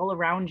people all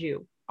around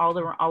you. All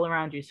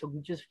around you. So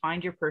just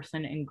find your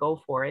person and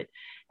go for it.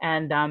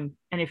 And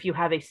if you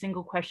have a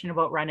single question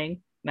about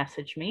running,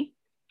 message me,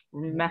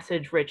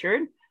 message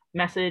Richard,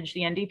 message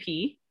the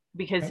NDP,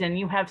 because then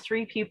you have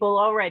 3 people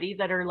already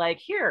that are like,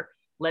 here,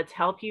 let's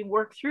help you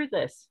work through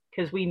this,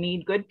 because we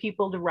need good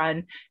people to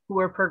run who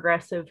are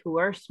progressive, who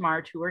are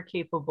smart, who are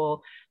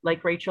capable,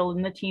 like Rachel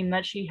and the team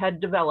that she had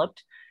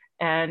developed.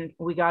 And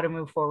we got to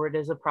move forward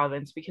as a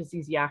province because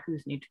these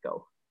yahoos need to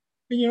go.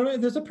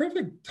 There's a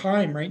perfect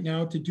time right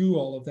now to do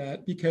all of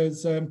that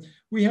because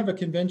we have a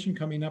convention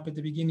coming up at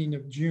the beginning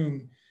of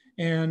June,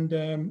 and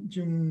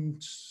June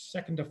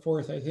 2nd to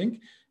 4th, I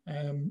think.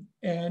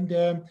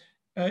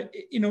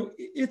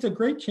 It's a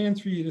great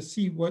chance for you to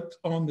see what's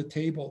on the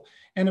table.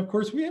 And of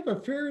course, we have a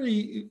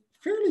fairly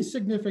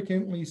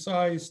significantly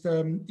sized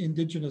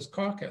Indigenous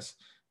caucus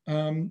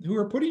who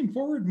are putting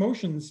forward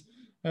motions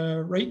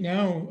right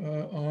now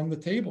on the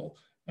table.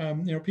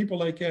 People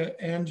like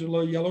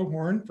Angela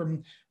Yellowhorn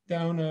from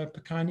down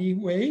Pekani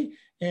Way,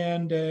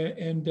 and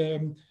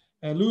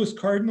Lewis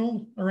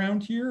Cardinal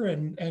around here,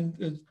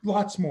 and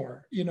lots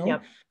more.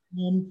 Yep.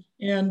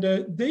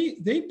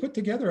 They put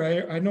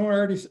together. I know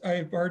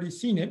I've already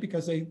seen it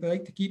because they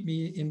like to keep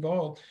me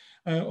involved.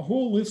 A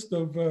whole list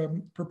of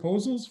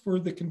proposals for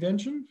the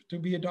convention to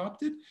be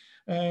adopted,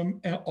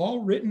 all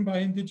written by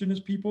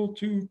Indigenous people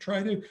to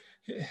try to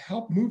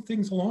help move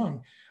things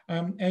along.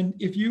 And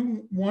if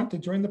you want to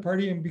join the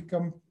party and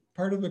become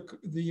part of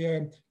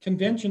the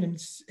convention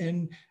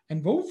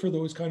and vote for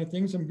those kind of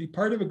things and be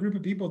part of a group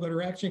of people that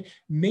are actually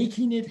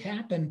making it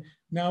happen,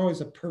 now is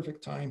a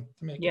perfect time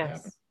to make it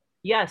happen.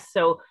 Yes.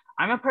 So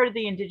I'm a part of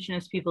the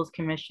Indigenous Peoples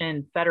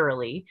Commission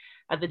federally.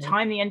 At the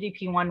time, the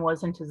NDP one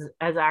wasn't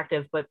as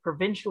active, but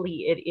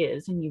provincially it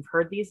is. And you've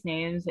heard these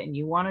names and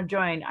you want to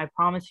join. I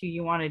promise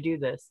you want to do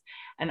this.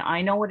 And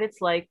I know what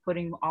it's like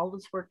putting all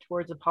this work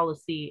towards a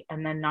policy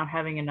and then not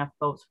having enough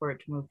votes for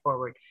it to move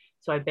forward.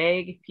 So I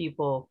beg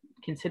people,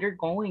 consider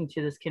going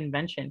to this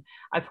convention.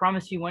 I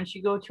promise you, once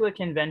you go to a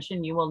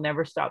convention, you will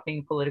never stop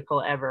being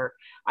political ever.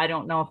 I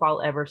don't know if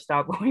I'll ever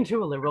stop going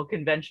to a Liberal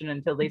convention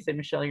until they say,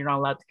 Michelle, you're not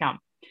allowed to come.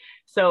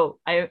 So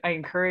I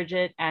encourage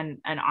it, and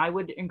I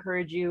would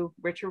encourage you,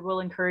 Richard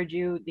will encourage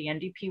you, the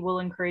NDP will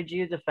encourage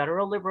you, the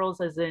federal Liberals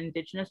as the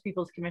Indigenous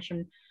Peoples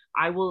Commission,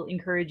 I will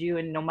encourage you,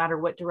 and no matter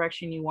what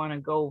direction you want to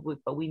go with,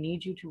 but we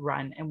need you to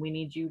run, and we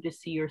need you to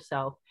see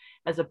yourself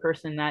as a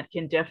person that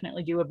can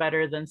definitely do it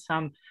better than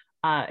some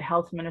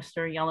health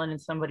minister yelling in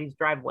somebody's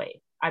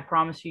driveway. I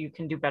promise you, you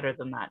can do better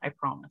than that. I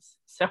promise.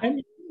 So.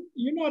 And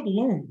you're not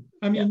alone.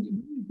 I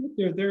mean,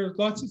 yeah. There's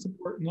lots of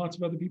support and lots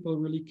of other people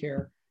who really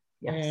care.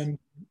 Yes. And,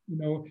 you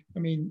know, I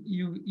mean,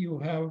 you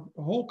have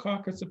a whole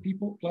caucus of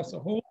people plus a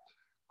whole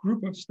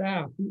group of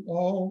staff who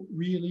all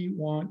really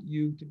want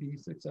you to be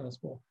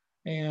successful.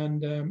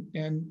 And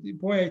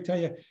boy, I tell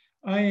you,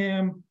 I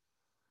am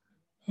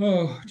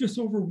just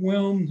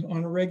overwhelmed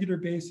on a regular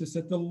basis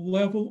at the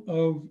level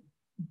of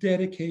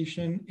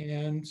dedication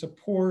and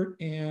support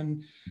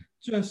and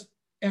just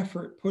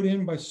effort put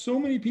in by so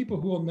many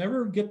people who will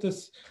never get to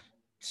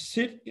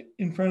sit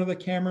in front of the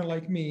camera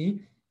like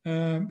me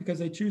because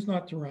they choose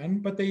not to run,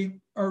 but they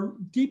are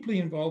deeply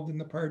involved in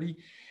the party,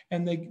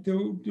 and they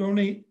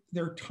donate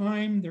their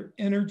time, their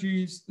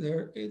energies,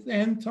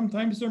 and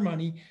sometimes their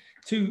money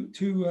to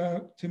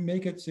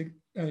make it, you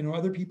know,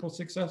 other people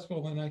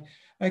successful. And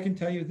I can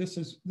tell you, this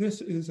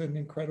is an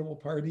incredible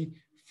party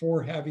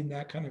for having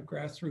that kind of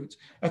grassroots.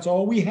 That's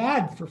all we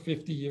had for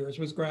 50 years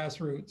was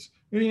grassroots.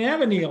 We didn't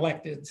have any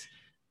electeds.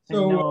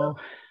 So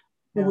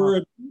we're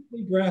a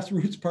deeply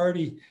grassroots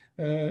party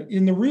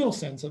in the real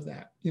sense of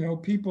that. You know,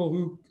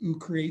 people who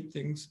create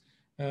things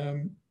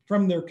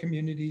from their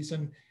communities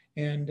and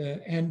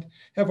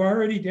have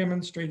already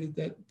demonstrated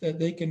that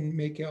they can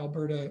make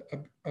Alberta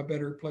a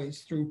better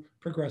place through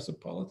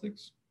progressive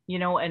politics. You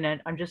know,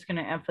 and I'm just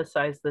going to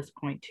emphasize this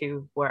point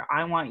too, where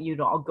I want you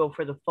to all go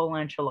for the full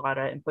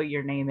enchilada and put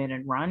your name in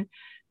and run.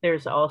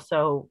 There's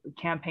also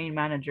campaign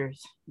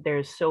managers.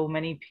 There's so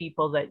many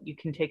people that you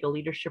can take a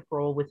leadership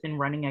role within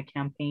running a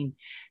campaign.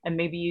 And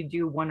maybe you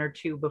do one or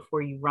two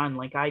before you run,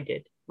 like I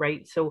did,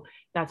 right? So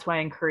that's why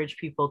I encourage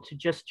people to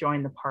just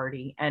join the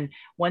party. And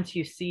once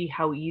you see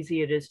how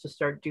easy it is to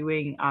start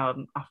doing a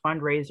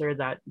fundraiser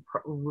that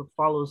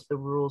follows the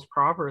rules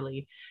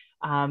properly,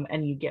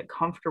 and you get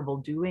comfortable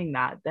doing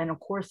that, then of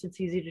course it's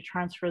easy to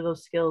transfer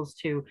those skills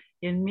to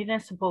in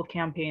municipal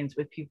campaigns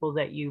with people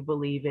that you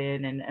believe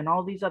in and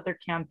all these other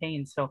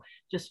campaigns. So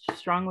just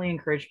strongly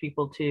encourage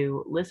people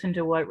to listen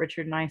to what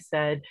Richard and I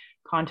said,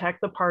 contact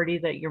the party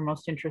that you're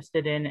most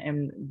interested in,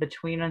 and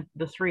between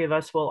the three of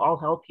us, we'll all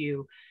help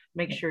you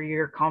make sure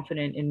you're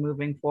confident in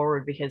moving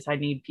forward, because I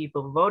need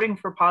people voting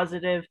for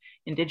positive,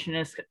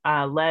 Indigenous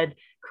led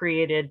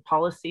created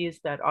policies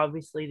that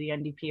obviously the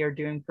NDP are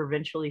doing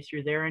provincially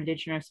through their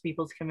Indigenous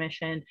Peoples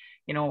Commission.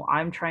 You know,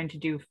 I'm trying to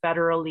do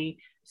federally.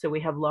 So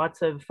we have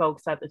lots of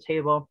folks at the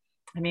table.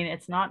 I mean,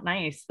 it's not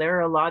nice. There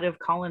are a lot of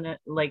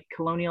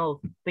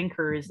colonial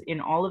thinkers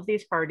in all of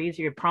these parties.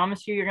 I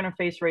promise you, you're going to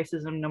face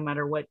racism no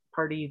matter what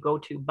party you go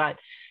to, but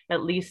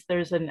at least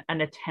there's an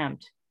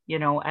attempt, you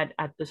know, at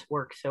this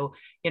work. So,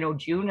 you know,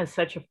 June is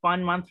such a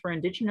fun month for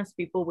Indigenous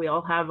people. We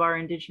all have our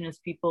Indigenous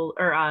people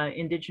or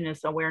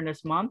Indigenous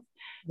Awareness Month.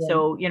 Yeah.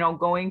 So, you know,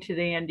 going to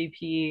the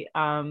NDP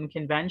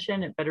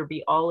convention, it better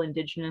be all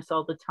Indigenous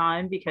all the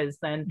time, because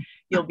then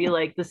you'll be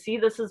like, see,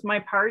 this is my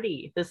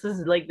party. This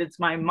is like, it's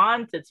my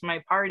month. It's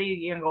my party.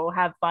 You know, go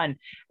have fun.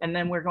 And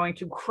then we're going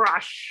to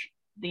crush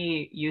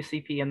the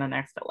UCP in the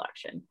next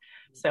election.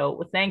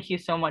 So thank you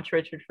so much,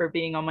 Richard, for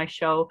being on my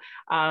show.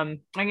 I'm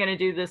going to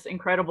do this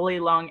incredibly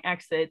long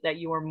exit that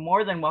you are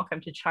more than welcome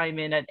to chime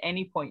in at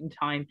any point in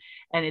time.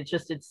 And it's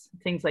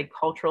things like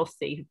cultural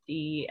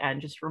safety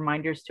and just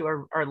reminders to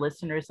our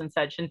listeners and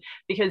such. And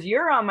because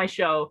you're on my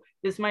show,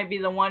 this might be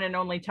the one and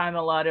only time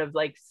a lot of,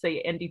 like,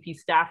 say, NDP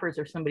staffers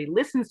or somebody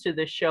listens to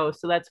this show.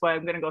 So that's why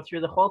I'm going to go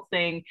through the whole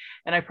thing.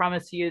 And I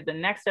promise you the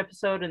next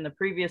episode and the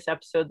previous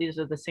episode, these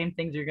are the same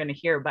things you're going to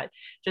hear. But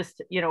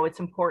just, you know, it's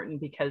important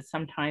because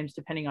sometimes,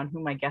 depending on who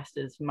my guest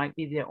is, might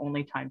be the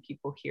only time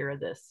people hear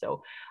this.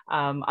 So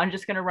I'm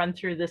just going to run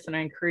through this, and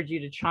I encourage you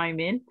to chime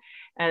in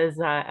as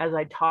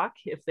I talk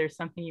if there's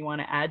something you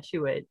want to add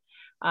to it.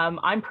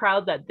 I'm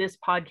proud that this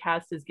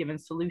podcast has given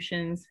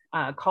solutions,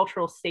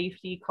 cultural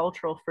safety,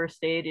 cultural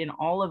first aid in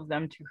all of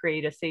them to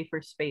create a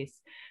safer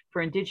space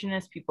for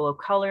Indigenous, people of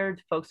color,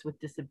 folks with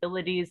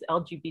disabilities,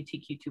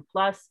 LGBTQ2+.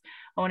 I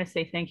want to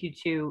say thank you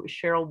to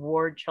Cheryl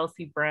Ward,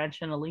 Chelsea Branch,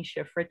 and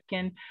Alicia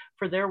Fritkin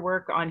for their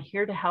work on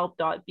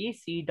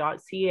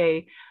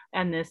heretohelp.bc.ca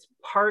and this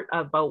part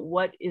about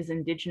what is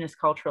Indigenous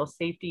cultural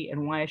safety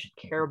and why I should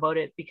care about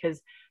it, because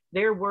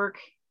their work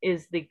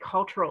is the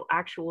cultural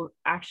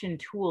action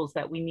tools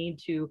that we need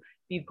to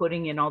be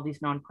putting in all these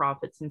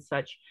nonprofits and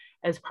such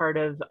as part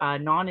of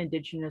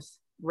non-Indigenous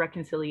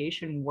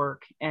reconciliation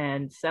work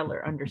and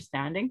settler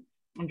understanding.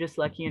 I'm just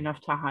lucky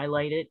enough to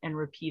highlight it and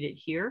repeat it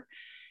here.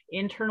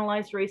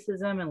 Internalized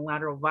racism and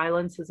lateral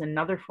violence is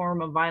another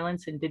form of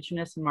violence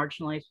Indigenous and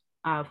marginalized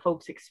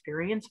folks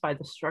experience by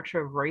the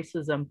structure of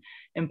racism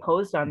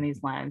imposed on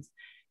these lands.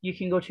 You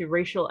can go to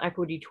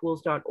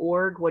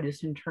racialequitytools.org, What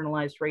is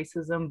Internalized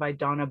Racism by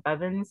Donna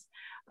Bevins.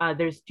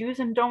 There's Do's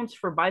and Don'ts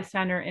for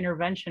Bystander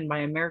Intervention by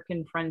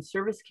American Friends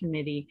Service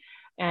Committee.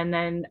 And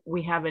then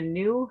we have a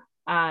new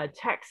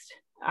text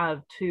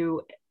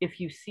to,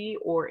 if you see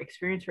or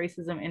experience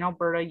racism in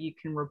Alberta, you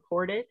can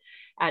report it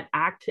at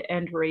Act to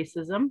End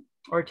Racism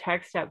or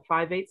text at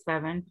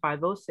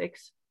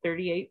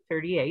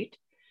 587-506-3838.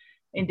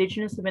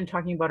 Indigenous have been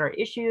talking about our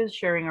issues,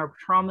 sharing our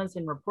traumas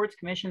in reports,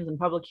 commissions, and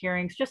public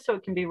hearings, just so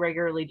it can be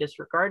regularly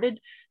disregarded.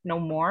 No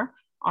more.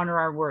 Honor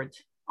our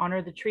words.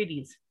 Honor the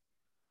treaties.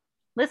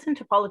 Listen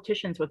to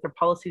politicians with their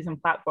policies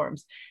and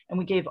platforms. And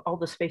we gave all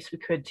the space we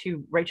could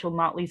to Rachel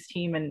Notley's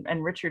team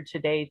and Richard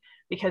today,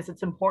 because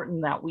it's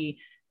important that we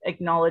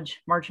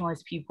acknowledge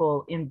marginalized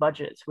people in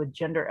budgets with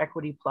Gender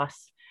Equity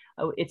Plus.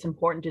 It's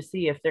important to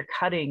see if they're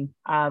cutting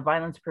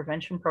violence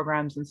prevention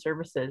programs and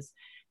services,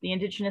 the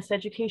Indigenous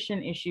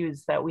education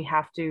issues that we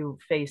have to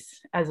face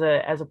as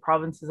a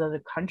province, as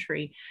a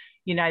country,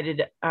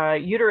 United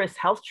Uterus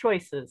health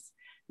choices,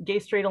 gay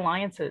straight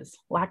alliances,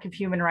 lack of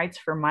human rights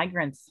for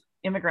migrants,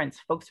 immigrants,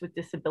 folks with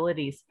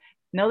disabilities.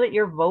 Know that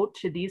your vote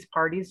to these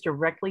parties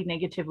directly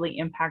negatively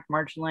impact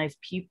marginalized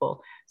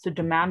people. So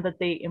demand that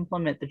they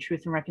implement the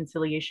Truth and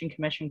Reconciliation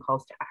Commission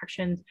calls to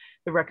actions,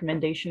 the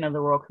recommendation of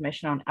the Royal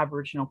Commission on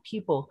Aboriginal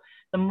People,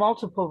 the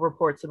multiple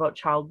reports about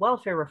child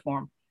welfare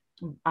reform.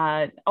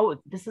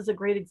 This is a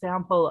great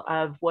example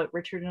of what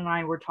Richard and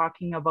I were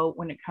talking about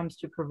when it comes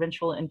to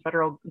provincial and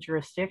federal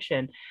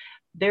jurisdiction.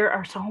 There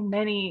are so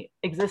many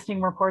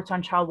existing reports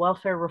on child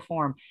welfare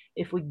reform.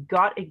 If we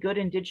got a good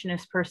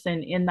Indigenous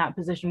person in that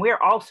position, we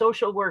are all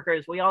social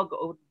workers. We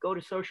all go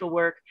to social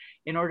work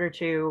in order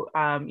to,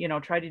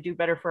 try to do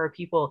better for our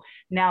people.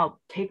 Now,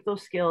 take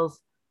those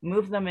skills,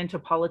 move them into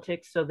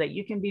politics so that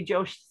you can be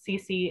Joe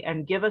Cece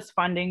and give us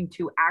funding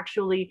to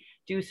actually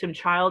do some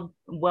child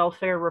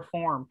welfare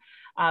reform.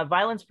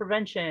 Violence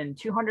prevention,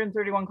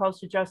 231 calls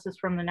to justice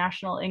from the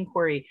National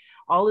Inquiry.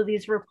 All of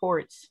these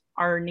reports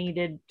are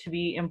needed to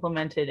be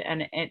implemented,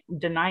 and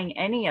denying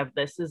any of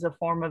this is a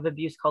form of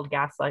abuse called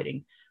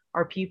gaslighting.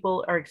 Our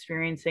people are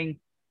experiencing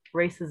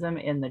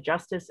racism in the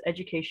justice,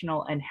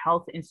 educational, and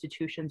health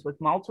institutions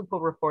with multiple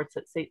reports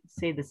that say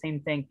the same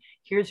thing.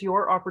 Here's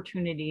your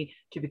opportunity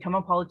to become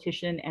a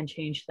politician and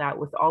change that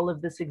with all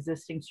of this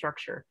existing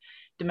structure.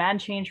 Demand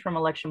change from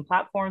election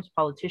platforms,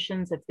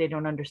 politicians, if they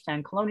don't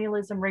understand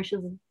colonialism,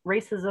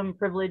 racism,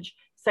 privilege,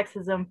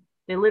 sexism,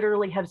 they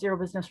literally have zero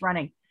business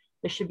running.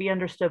 This should be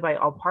understood by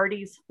all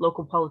parties,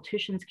 local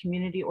politicians,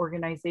 community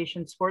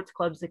organizations, sports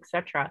clubs,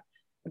 etc.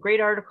 A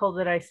great article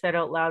that I said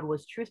out loud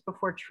was Truth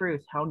Before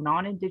Truth, How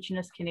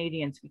Non-Indigenous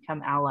Canadians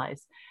Become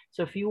Allies.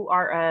 So if you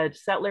are a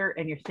settler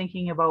and you're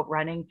thinking about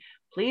running,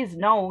 please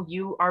know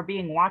you are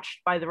being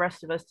watched by the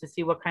rest of us to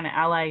see what kind of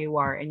ally you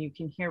are. And you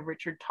can hear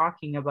Richard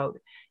talking about,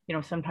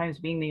 sometimes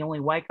being the only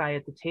white guy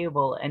at the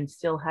table and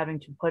still having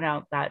to put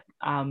out that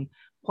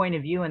point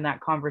of view in that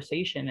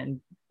conversation.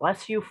 And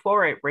bless you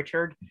for it,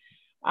 Richard.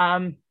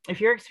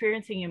 If you're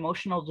experiencing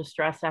emotional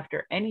distress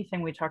after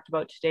anything we talked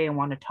about today and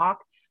want to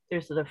talk,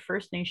 there's the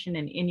First Nation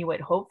and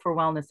Inuit Hope for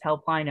Wellness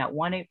helpline at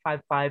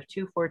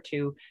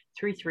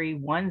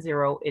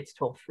 1-855-242-3310. It's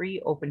toll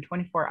free, open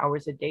 24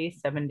 hours a day,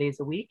 7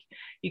 days a week.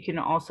 You can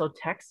also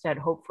text at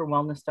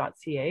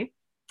hopeforwellness.ca.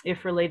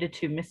 If related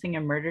to missing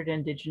and murdered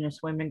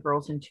Indigenous women,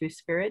 girls, and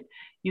Two-Spirit,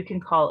 you can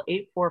call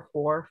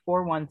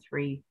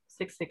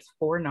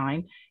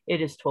 844-413-6649. It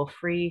is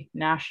toll-free,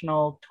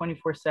 national,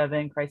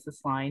 24/7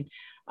 crisis line.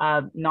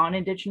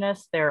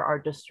 Non-Indigenous, there are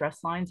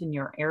distress lines in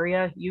your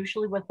area,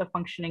 usually with a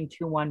functioning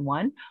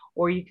 211,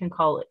 or you can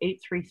call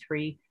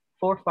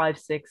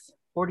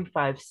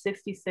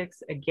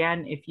 833-456-4566.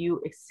 Again, if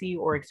you see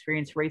or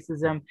experience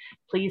racism,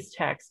 please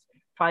text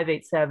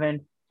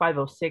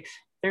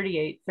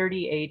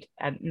 587-506-3838,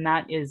 and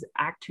that is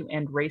Act to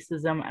End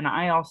Racism. And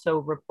I also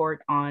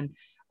report on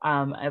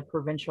a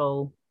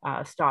provincial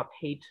Stop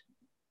Hate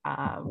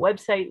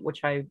website,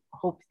 which I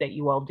hope that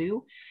you all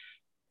do.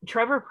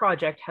 Trevor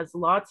Project has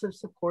lots of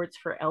supports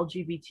for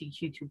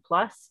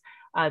LGBTQ2+.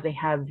 They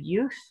have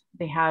youth,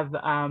 they have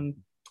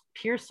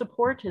peer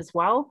support as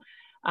well.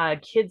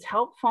 Kids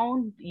Help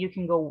Phone, you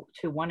can go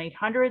to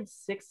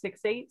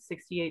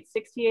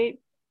 1-800-668-6868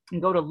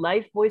 and go to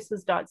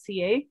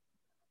lifevoices.ca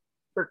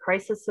for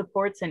crisis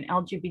supports and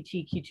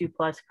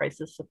LGBTQ2+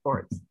 crisis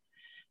supports.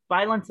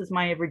 Violence is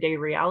my everyday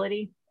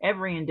reality.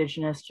 Every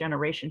Indigenous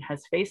generation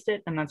has faced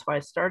it, and that's why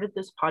I started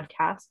this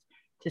podcast,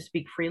 to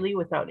speak freely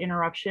without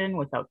interruption,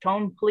 without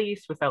tone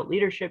police, without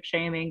leadership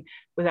shaming,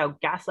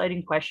 without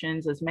gaslighting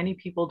questions, as many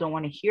people don't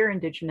want to hear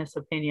Indigenous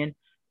opinion,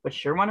 but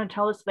sure want to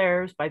tell us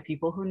theirs by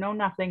people who know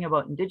nothing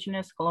about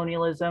Indigenous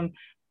colonialism,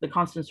 the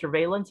constant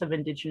surveillance of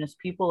Indigenous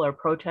people, our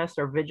protests,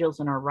 our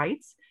vigils, and our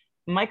rights,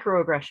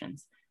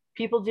 microaggressions,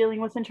 people dealing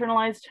with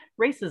internalized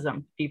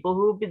racism, people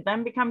who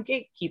then become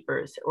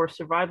gatekeepers or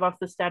survive off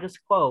the status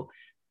quo,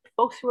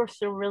 folks who are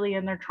still really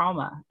in their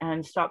trauma,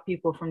 and stop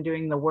people from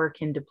doing the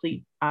work and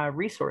deplete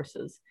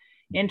resources.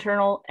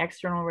 Internal,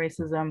 external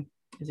racism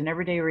is an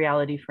everyday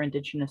reality for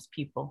Indigenous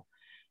people.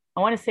 I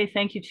want to say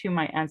thank you to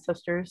my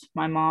ancestors,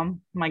 my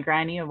mom, my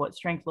granny, of what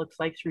strength looks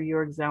like through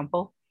your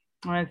example.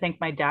 I want to thank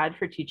my dad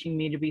for teaching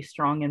me to be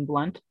strong and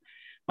blunt,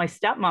 my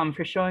stepmom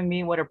for showing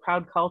me what a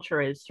proud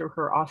culture is through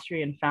her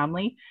Austrian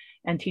family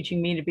and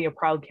teaching me to be a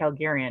proud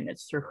Calgarian.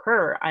 It's through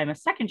her I'm a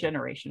second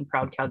generation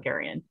proud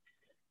Calgarian.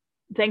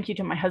 Thank you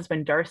to my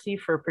husband, Darcy,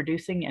 for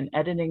producing and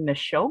editing this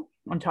show.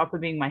 On top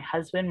of being my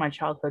husband, my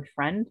childhood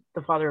friend,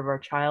 the father of our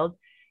child,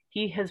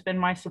 he has been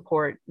my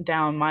support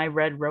down my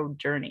Red Road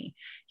journey.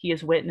 He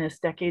has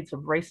witnessed decades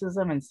of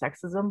racism and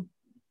sexism.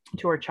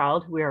 To our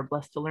child, who we are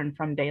blessed to learn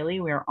from daily.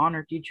 We are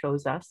honored you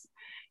chose us.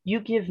 You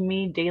give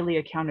me daily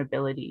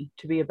accountability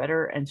to be a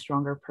better and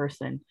stronger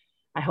person.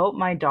 I hope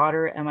my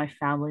daughter and my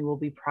family will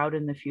be proud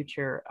in the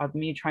future of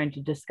me trying to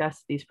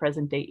discuss these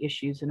present day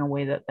issues in a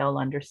way that they'll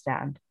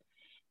understand.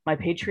 My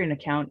Patreon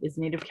account is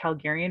Native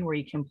Calgarian, where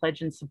you can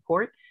pledge and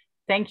support.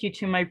 Thank you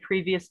to my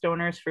previous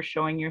donors for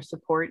showing your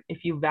support.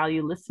 If you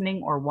value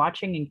listening or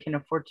watching and can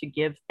afford to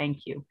give,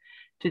 thank you.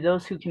 To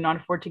those who cannot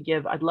afford to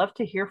give, I'd love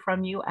to hear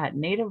from you at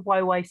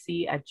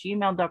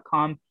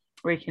nativeyyc@gmail.com,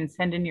 where you can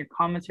send in your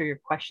comments or your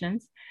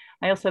questions.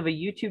 I also have a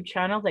YouTube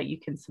channel that you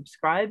can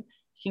subscribe.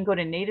 You can go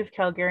to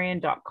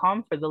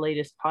nativecalgarian.com for the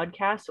latest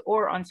podcasts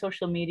or on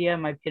social media,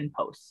 my pinned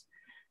posts.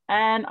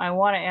 And I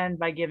want to end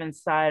by giving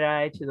side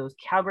eye to those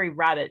Calgary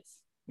rabbits.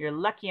 You're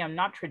lucky I'm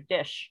not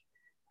tradish.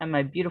 And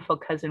my beautiful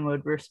cousin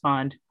would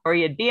respond, or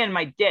you'd be in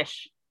my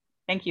dish.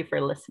 Thank you for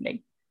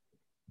listening.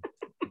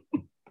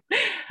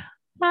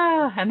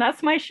 And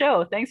that's my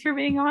show. Thanks for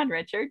being on,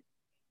 Richard.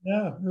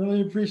 Yeah,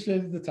 really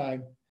appreciated the time.